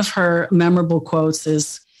 And one of her memorable quotes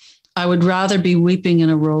is, "I would rather be weeping in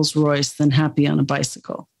a Rolls Royce than happy on a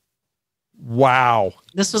bicycle." Wow.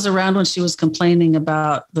 This was around when she was complaining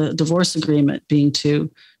about the divorce agreement being too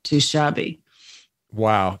shabby.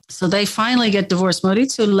 Wow. So they finally get divorced.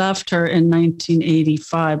 Maurizio left her in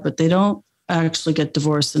 1985, but they don't actually get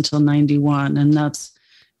divorced until 91. And that's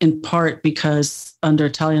in part because under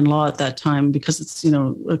Italian law at that time, because it's,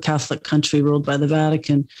 a Catholic country ruled by the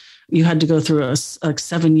Vatican, you had to go through a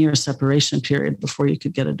 7-year separation period before you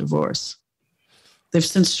could get a divorce. They've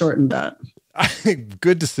since shortened that.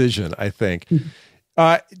 Good decision, I think.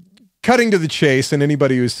 Cutting to the chase, and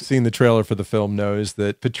anybody who's seen the trailer for the film knows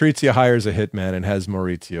that Patrizia hires a hitman and has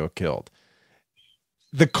Maurizio killed.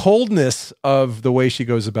 The coldness of the way she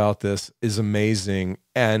goes about this is amazing.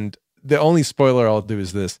 And the only spoiler I'll do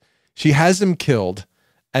is this. She has him killed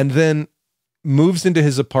and then moves into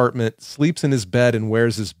his apartment, sleeps in his bed, and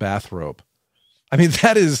wears his bathrobe. I mean,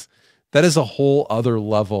 that is a whole other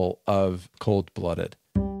level of cold-blooded.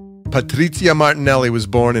 Patrizia Martinelli was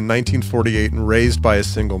born in 1948 and raised by a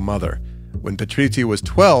single mother. When Patrizia was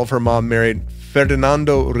 12, her mom married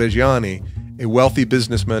Ferdinando Reggiani, a wealthy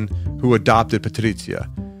businessman who adopted Patrizia.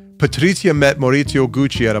 Patrizia met Maurizio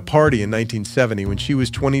Gucci at a party in 1970 when she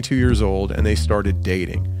was 22 years old, and they started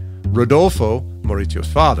dating. Rodolfo,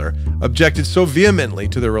 Maurizio's father, objected so vehemently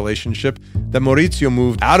to their relationship that Maurizio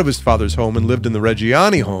moved out of his father's home and lived in the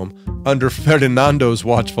Reggiani home under Ferdinando's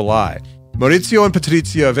watchful eye. Maurizio and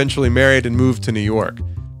Patrizia eventually married and moved to New York.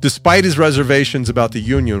 Despite his reservations about the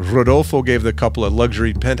union, Rodolfo gave the couple a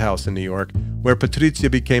luxury penthouse in New York, where Patrizia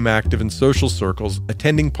became active in social circles,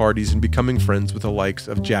 attending parties and becoming friends with the likes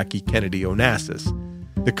of Jackie Kennedy Onassis.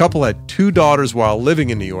 The couple had 2 daughters while living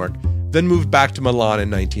in New York, then moved back to Milan in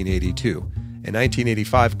 1982. In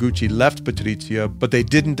 1985, Gucci left Patrizia, but they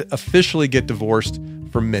didn't officially get divorced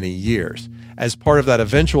for many years. As part of that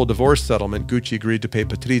eventual divorce settlement, Gucci agreed to pay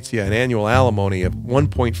Patrizia an annual alimony of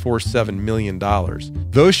 $1.47 million.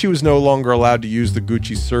 Though she was no longer allowed to use the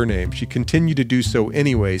Gucci surname, she continued to do so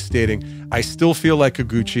anyway, stating, "I still feel like a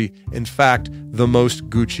Gucci, in fact, the most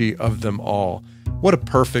Gucci of them all." What a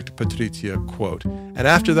perfect Patrizia quote. And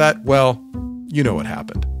after that, well, you know what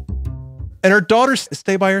happened. And her daughters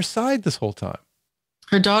stay by her side this whole time.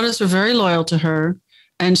 Her daughters were very loyal to her.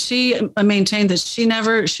 And she maintained that she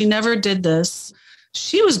never did this.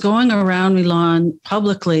 She was going around Milan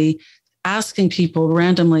publicly asking people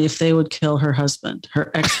randomly if they would kill her husband,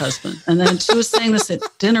 her ex-husband. And then she was saying this at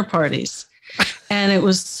dinner parties. And it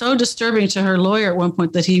was so disturbing to her lawyer at one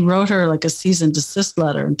point that he wrote her like a cease and desist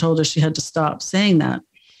letter and told her she had to stop saying that.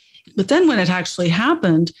 But then when it actually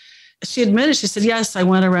happened, she admitted, she said, yes, I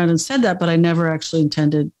went around and said that, but I never actually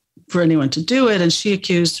intended for anyone to do it. And she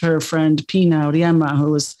accused her friend Pina Oriema,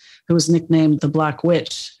 who was nicknamed the Black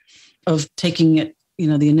Witch, of taking it,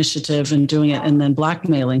 the initiative and doing it and then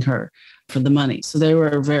blackmailing her for the money. So they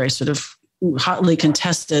were very sort of hotly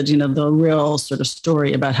contested, the real sort of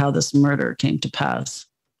story about how this murder came to pass.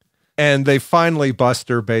 And they finally bust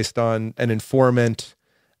her based on an informant,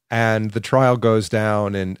 and the trial goes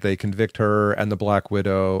down and they convict her and the Black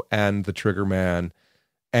Widow and the Trigger Man,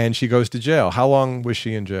 and she goes to jail. How long was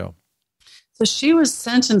she in jail? So she was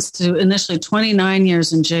sentenced to initially 29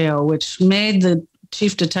 years in jail, which made the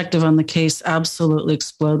chief detective on the case absolutely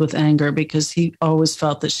explode with anger because he always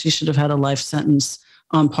felt that she should have had a life sentence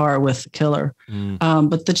on par with the killer.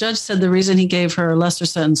 But the judge said the reason he gave her a lesser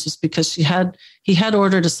sentence was because he had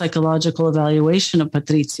ordered a psychological evaluation of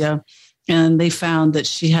Patrizia, and they found that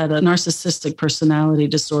she had a narcissistic personality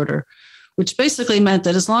disorder, which basically meant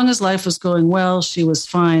that as long as life was going well, she was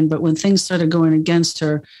fine. But when things started going against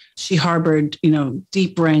her, she harbored,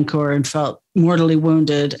 deep rancor and felt mortally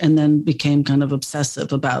wounded, and then became kind of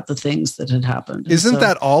obsessive about the things that had happened. Isn't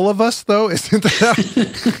that all of us, though? Isn't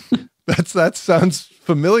that that sounds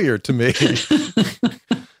familiar to me?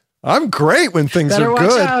 I'm great when things Better are watch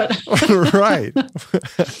good. out. Right.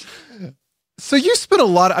 So you spent a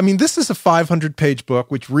lot this is a 500-page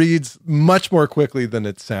book, which reads much more quickly than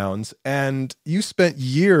it sounds. And you spent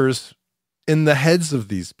years in the heads of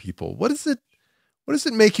these people. What does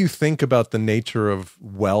it make you think about the nature of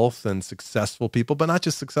wealth and successful people, but not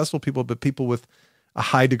just successful people, but people with a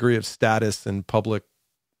high degree of status and public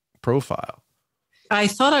profile? I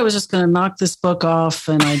thought I was just going to knock this book off,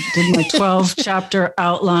 and I did my 12-chapter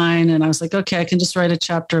outline, and I was like, okay, I can just write a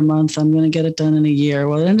chapter a month. I'm going to get it done in a year.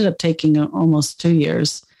 Well, it ended up taking almost 2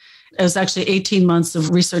 years. It was actually 18 months of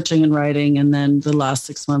researching and writing, and then the last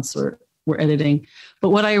 6 months were editing.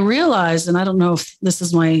 But what I realized, and I don't know if this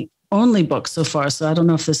is my only book so far, so I don't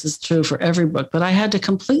know if this is true for every book, but I had to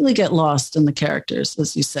completely get lost in the characters,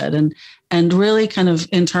 as you said, and really kind of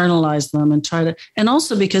internalize them and try to, and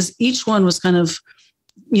also because each one was kind of,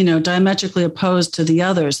 diametrically opposed to the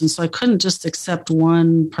others. And so I couldn't just accept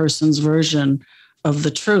one person's version of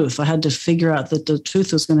the truth. I had to figure out that the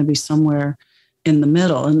truth was going to be somewhere in the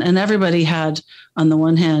middle. And everybody had, on the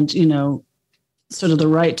one hand, sort of the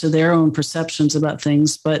right to their own perceptions about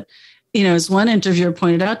things. But, as one interviewer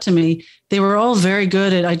pointed out to me, they were all very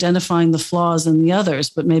good at identifying the flaws in the others,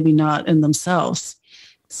 but maybe not in themselves.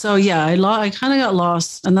 So yeah, I kind of got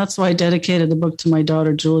lost, and that's why I dedicated the book to my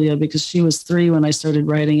daughter, Julia, because she was 3 when I started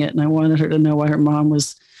writing it, and I wanted her to know why her mom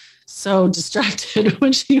was so distracted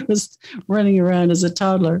when she was running around as a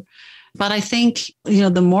toddler. But I think,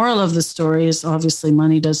 the moral of the story is obviously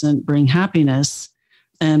money doesn't bring happiness,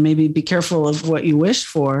 and maybe be careful of what you wish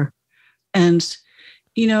for. And,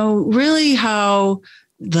 really how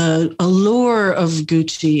the allure of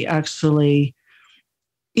Gucci actually,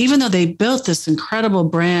 even though they built this incredible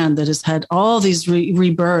brand that has had all these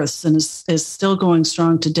rebirths and is still going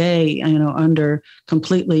strong today, under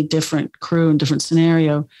completely different crew and different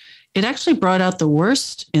scenario, it actually brought out the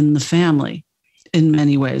worst in the family in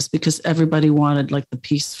many ways, because everybody wanted like the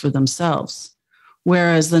piece for themselves.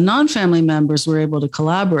 whereas the non-family members were able to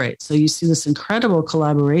collaborate. So you see this incredible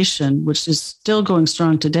collaboration, which is still going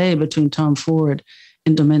strong today between Tom Ford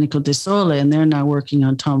and Domenico De Sole, and they're now working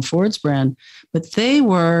on Tom Ford's brand. But they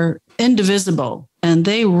were indivisible, and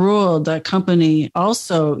they ruled that company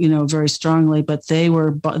also, very strongly. But they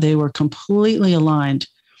were completely aligned,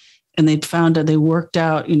 and they found that they worked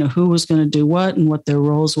out, who was going to do what and what their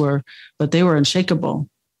roles were. But they were unshakable.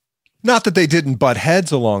 Not that they didn't butt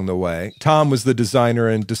heads along the way. Tom was the designer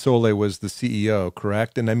and De Sole was the CEO,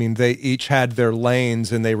 correct? And I mean, they each had their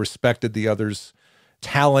lanes, and they respected the other's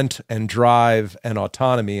talent and drive and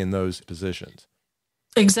autonomy in those positions.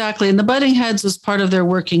 Exactly. And the butting heads was part of their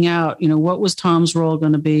working out, what was Tom's role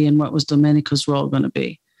going to be and what was Domenico's role going to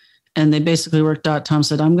be. And they basically worked out. Tom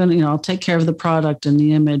said, I'm going to, I'll take care of the product and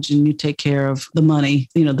the image, and you take care of the money,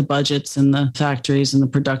 the budgets and the factories and the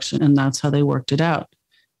production. And that's how they worked it out.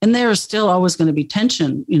 And there is still always going to be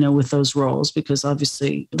tension, with those roles, because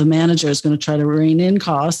obviously the manager is going to try to rein in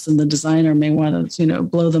costs and the designer may want to,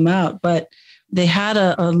 blow them out. But they had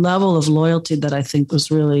a level of loyalty that I think was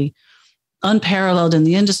really unparalleled in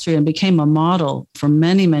the industry and became a model for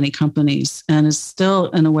many, many companies, and is still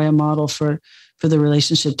in a way a model for the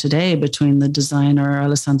relationship today between the designer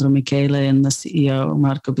Alessandro Michele and the CEO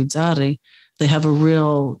Marco Bizzarri. They have a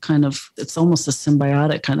real it's almost a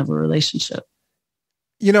symbiotic kind of a relationship.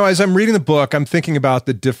 As I'm reading the book, I'm thinking about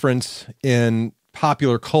the difference in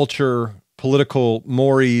popular culture, political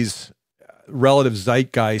mores, relative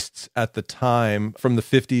zeitgeists at the time, from the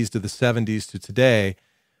 50s to the 70s to today.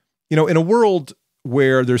 In a world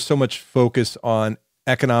where there's so much focus on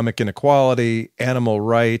economic inequality, animal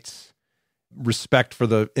rights, respect for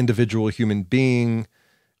the individual human being,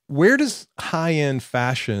 where does high-end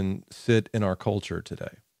fashion sit in our culture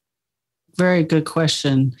today? Very good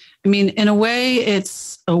question. I mean, in a way,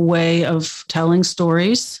 it's a way of telling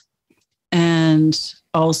stories and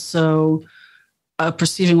also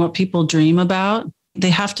perceiving what people dream about.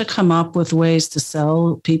 They have to come up with ways to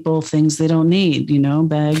sell people things they don't need,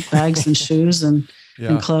 bags and shoes and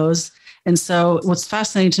clothes. And so what's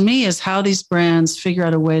fascinating to me is how these brands figure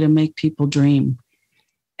out a way to make people dream.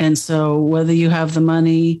 And so whether you have the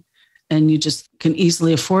money and you just can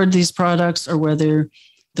easily afford these products, or whether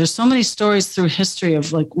there's so many stories through history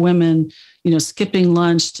of women, skipping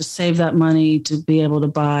lunch to save that money to be able to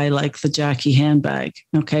buy the Jackie handbag.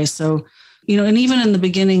 Okay. So, and even in the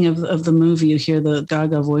beginning of the movie, you hear the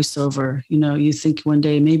Gaga voiceover, you think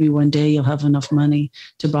maybe one day you'll have enough money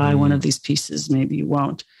to buy one of these pieces. Maybe you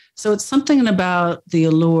won't. So it's something about the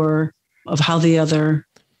allure of how the other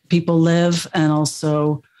people live. And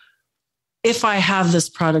also, if I have this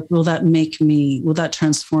product, will that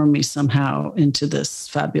transform me somehow into this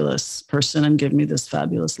fabulous person and give me this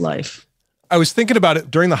fabulous life? I was thinking about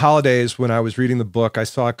it during the holidays when I was reading the book. I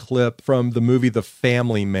saw a clip from the movie The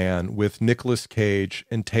Family Man with Nicolas Cage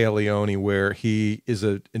and Téa Leoni, where he is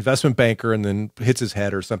an investment banker and then hits his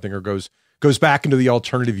head or something, or goes back into the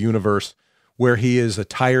alternative universe where he is a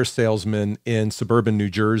tire salesman in suburban New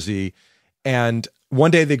Jersey. And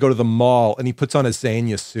one day they go to the mall and he puts on a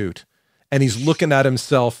Zegna suit. And he's looking at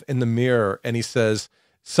himself in the mirror and he says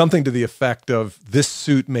something to the effect of, "This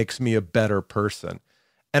suit makes me a better person."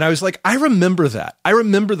 And I was like, I remember that. I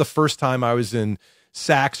remember the first time I was in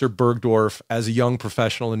Saks or Bergdorf as a young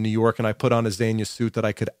professional in New York, and I put on a Zegna suit that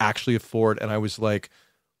I could actually afford. And I was like,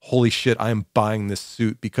 holy shit, I am buying this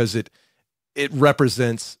suit because it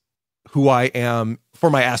represents who I am for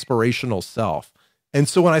my aspirational self. And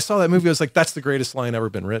so when I saw that movie, I was like, that's the greatest line ever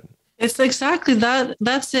been written. It's exactly that.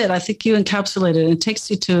 That's it. I think you encapsulate it. It takes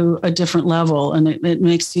you to a different level, and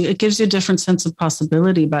it gives you a different sense of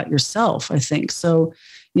possibility about yourself, I think. So,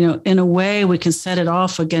 in a way, we can set it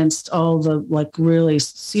off against all the really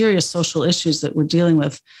serious social issues that we're dealing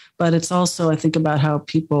with. But it's also, I think, about how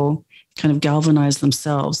people kind of galvanize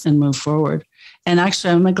themselves and move forward. And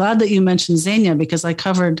actually, I'm glad that you mentioned Zegna, because I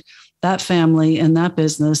covered that family and that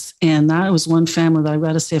business. And that was one family that I've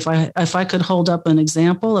got to say, if I could hold up an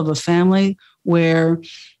example of a family where,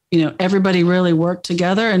 everybody really worked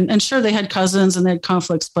together, and sure, they had cousins and they had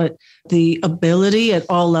conflicts, but the ability at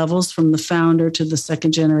all levels, from the founder to the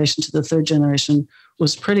second generation to the third generation,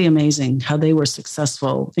 was pretty amazing how they were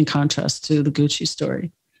successful in contrast to the Gucci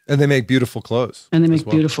story. And they make beautiful clothes. And they make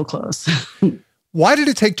beautiful clothes. Why did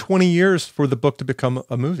it take 20 years for the book to become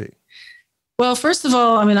a movie? Well, first of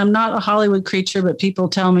all, I'm not a Hollywood creature, but people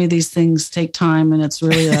tell me these things take time, and it's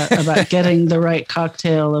really about getting the right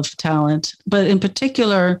cocktail of talent. But in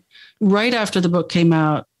particular, right after the book came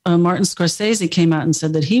out, Martin Scorsese came out and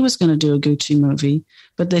said that he was going to do a Gucci movie,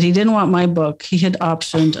 but that he didn't want my book. He had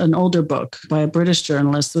optioned an older book by a British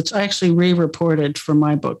journalist, which I actually re-reported for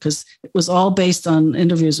my book because it was all based on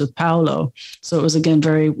interviews with Paolo. So it was, again,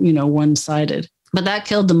 very, one-sided. But that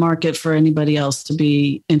killed the market for anybody else to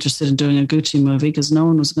be interested in doing a Gucci movie because no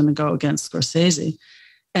one was going to go against Scorsese.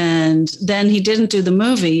 And then he didn't do the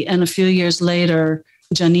movie. And a few years later,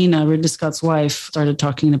 Janina, Ridley Scott's wife, started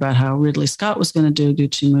talking about how Ridley Scott was going to do a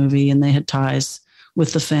Gucci movie, and they had ties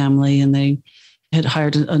with the family, and they had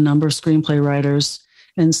hired a number of screenplay writers.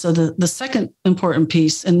 And so the second important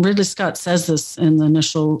piece, and Ridley Scott says this in the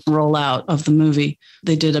initial rollout of the movie,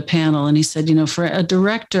 they did a panel, and he said, for a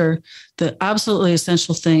director, the absolutely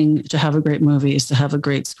essential thing to have a great movie is to have a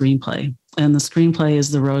great screenplay. And the screenplay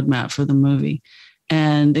is the roadmap for the movie.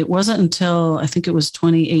 And it wasn't until, I think it was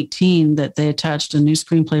 2018, that they attached a new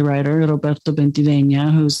screenplay writer, Roberto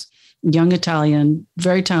Bentivegna, who's a young Italian,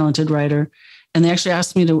 very talented writer. And they actually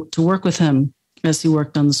asked me to work with him as he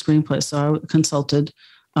worked on the screenplay. So I consulted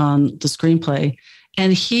on the screenplay.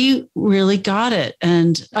 And he really got it.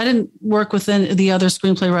 And I didn't work with the other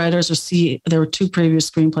screenplay writers or see, there were 2 previous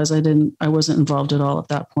screenplays. I wasn't involved at all at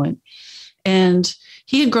that point. And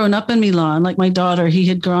he had grown up in Milan, like my daughter. He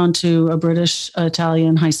had gone to a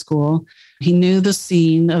British-Italian high school. He knew the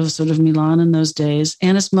scene of sort of Milan in those days.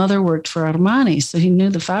 And his mother worked for Armani, so he knew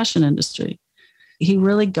the fashion industry. He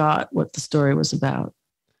really got what the story was about.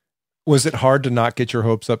 Was it hard to not get your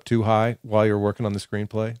hopes up too high while you're working on the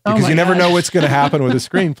screenplay? Because you never know what's going to happen with a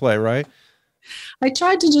screenplay, right? I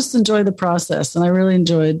tried to just enjoy the process, and I really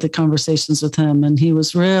enjoyed the conversations with him. And he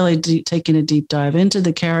was really taking a deep dive into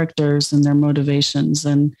the characters and their motivations.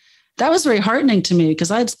 And that was very heartening to me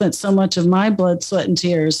because I had spent so much of my blood, sweat, and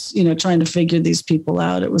tears, trying to figure these people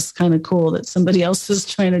out. It was kind of cool that somebody else was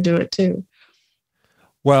trying to do it too.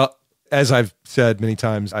 Well, as I've said many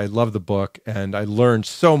times, I love the book, and I learned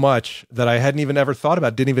so much that I hadn't even ever thought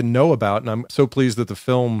about, didn't even know about. And I'm so pleased that the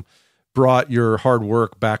film brought your hard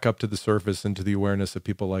work back up to the surface and to the awareness of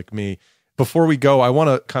people like me. Before we go, I want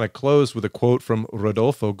to kind of close with a quote from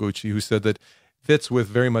Rodolfo Gucci, who said that fits with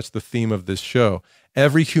very much the theme of this show.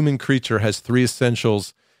 Every human creature has 3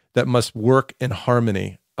 essentials that must work in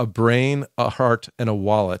harmony: a brain, a heart, and a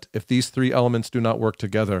wallet. If these 3 elements do not work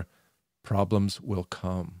together, problems will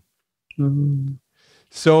come. Mm-hmm.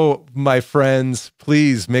 So, my friends,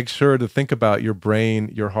 please make sure to think about your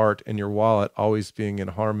brain, your heart, and your wallet always being in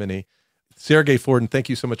harmony. Sara Forden, thank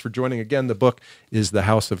you so much for joining. Again, the book is The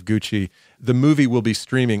House of Gucci. The movie will be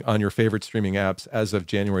streaming on your favorite streaming apps as of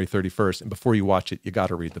January 31st. And before you watch it, you got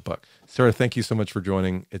to read the book. Sara, thank you so much for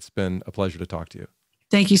joining. It's been a pleasure to talk to you.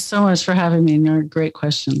 Thank you so much for having me and your great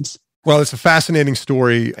questions. Well, it's a fascinating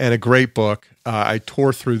story and a great book. I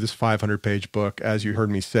tore through this 500-page book, as you heard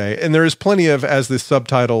me say. And there is plenty of, as the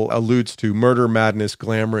subtitle alludes to, murder, madness,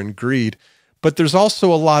 glamour, and greed. But there's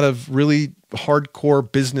also a lot of really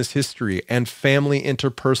hardcore business history and family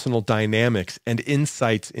interpersonal dynamics and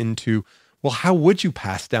insights into, well, how would you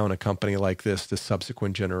pass down a company like this to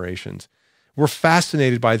subsequent generations? We're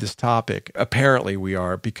fascinated by this topic. Apparently we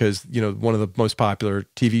are, because, one of the most popular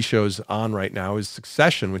TV shows on right now is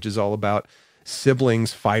Succession, which is all about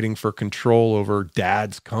siblings fighting for control over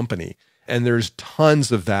dad's company. And there's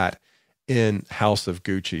tons of that in House of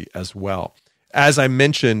Gucci as well. As I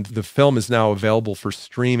mentioned, the film is now available for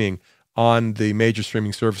streaming on the major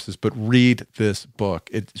streaming services, but read this book.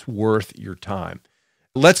 It's worth your time.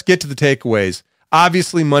 Let's get to the takeaways.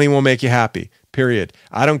 Obviously, money won't make you happy, period.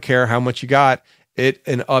 I don't care how much you got. It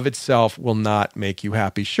in of itself will not make you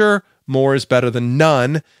happy. Sure, more is better than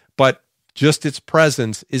none, but just its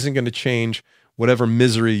presence isn't going to change whatever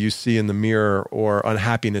misery you see in the mirror or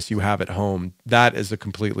unhappiness you have at home. That is a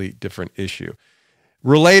completely different issue.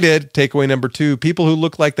 Related, takeaway number 2, people who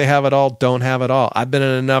look like they have it all don't have it all. I've been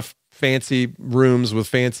in enough fancy rooms with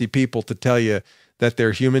fancy people to tell you that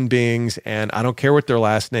they're human beings, and I don't care what their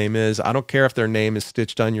last name is. I don't care if their name is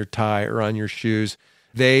stitched on your tie or on your shoes.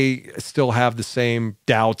 They still have the same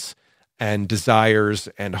doubts and desires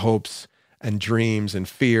and hopes and dreams and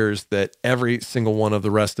fears that every single one of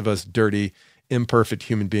the rest of us dirty, imperfect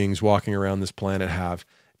human beings walking around this planet have.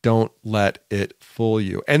 Don't let it fool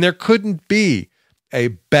you. And there couldn't be a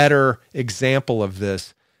better example of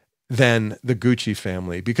this than the Gucci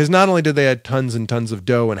family, because not only did they have tons and tons of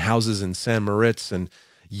dough and houses in San Moritz and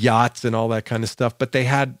yachts and all that kind of stuff, but they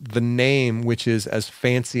had the name, which is as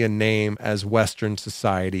fancy a name as Western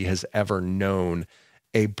society has ever known,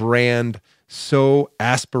 a brand so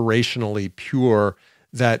aspirationally pure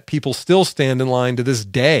that people still stand in line to this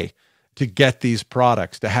day to get these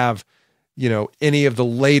products, to have, any of the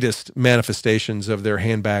latest manifestations of their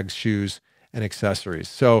handbags, shoes, and accessories.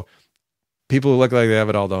 So people who look like they have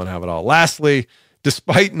it all don't have it all. Lastly,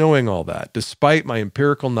 despite knowing all that, despite my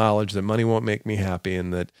empirical knowledge that money won't make me happy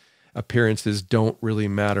and that appearances don't really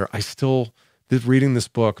matter, reading this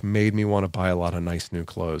book made me want to buy a lot of nice new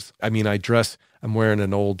clothes. I mean, I'm wearing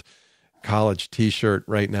an old college t-shirt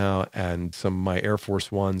right now and some of my Air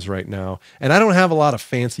Force Ones right now. And I don't have a lot of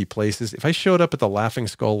fancy places. If I showed up at the Laughing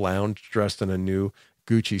Skull Lounge dressed in a new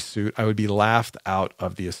Gucci suit, I would be laughed out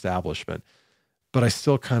of the establishment. But I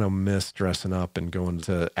still kind of miss dressing up and going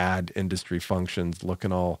to ad industry functions,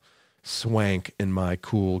 looking all swank in my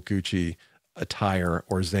cool Gucci attire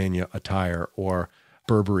or Zegna attire or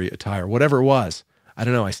Burberry attire, whatever it was. I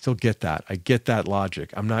don't know. I still get that. I get that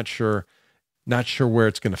logic. I'm not sure where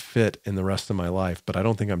it's going to fit in the rest of my life, but I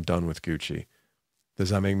don't think I'm done with Gucci. Does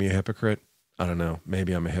that make me a hypocrite? I don't know.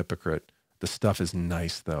 Maybe I'm a hypocrite. The stuff is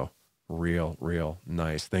nice though. Real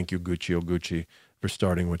nice. Thank you, Gucci oh Gucci, for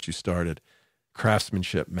starting what you started.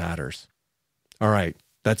 Craftsmanship matters. All right.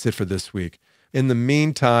 That's it for this week. In the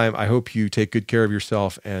meantime, I hope you take good care of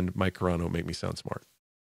yourself and Mike Carano make me sound smart.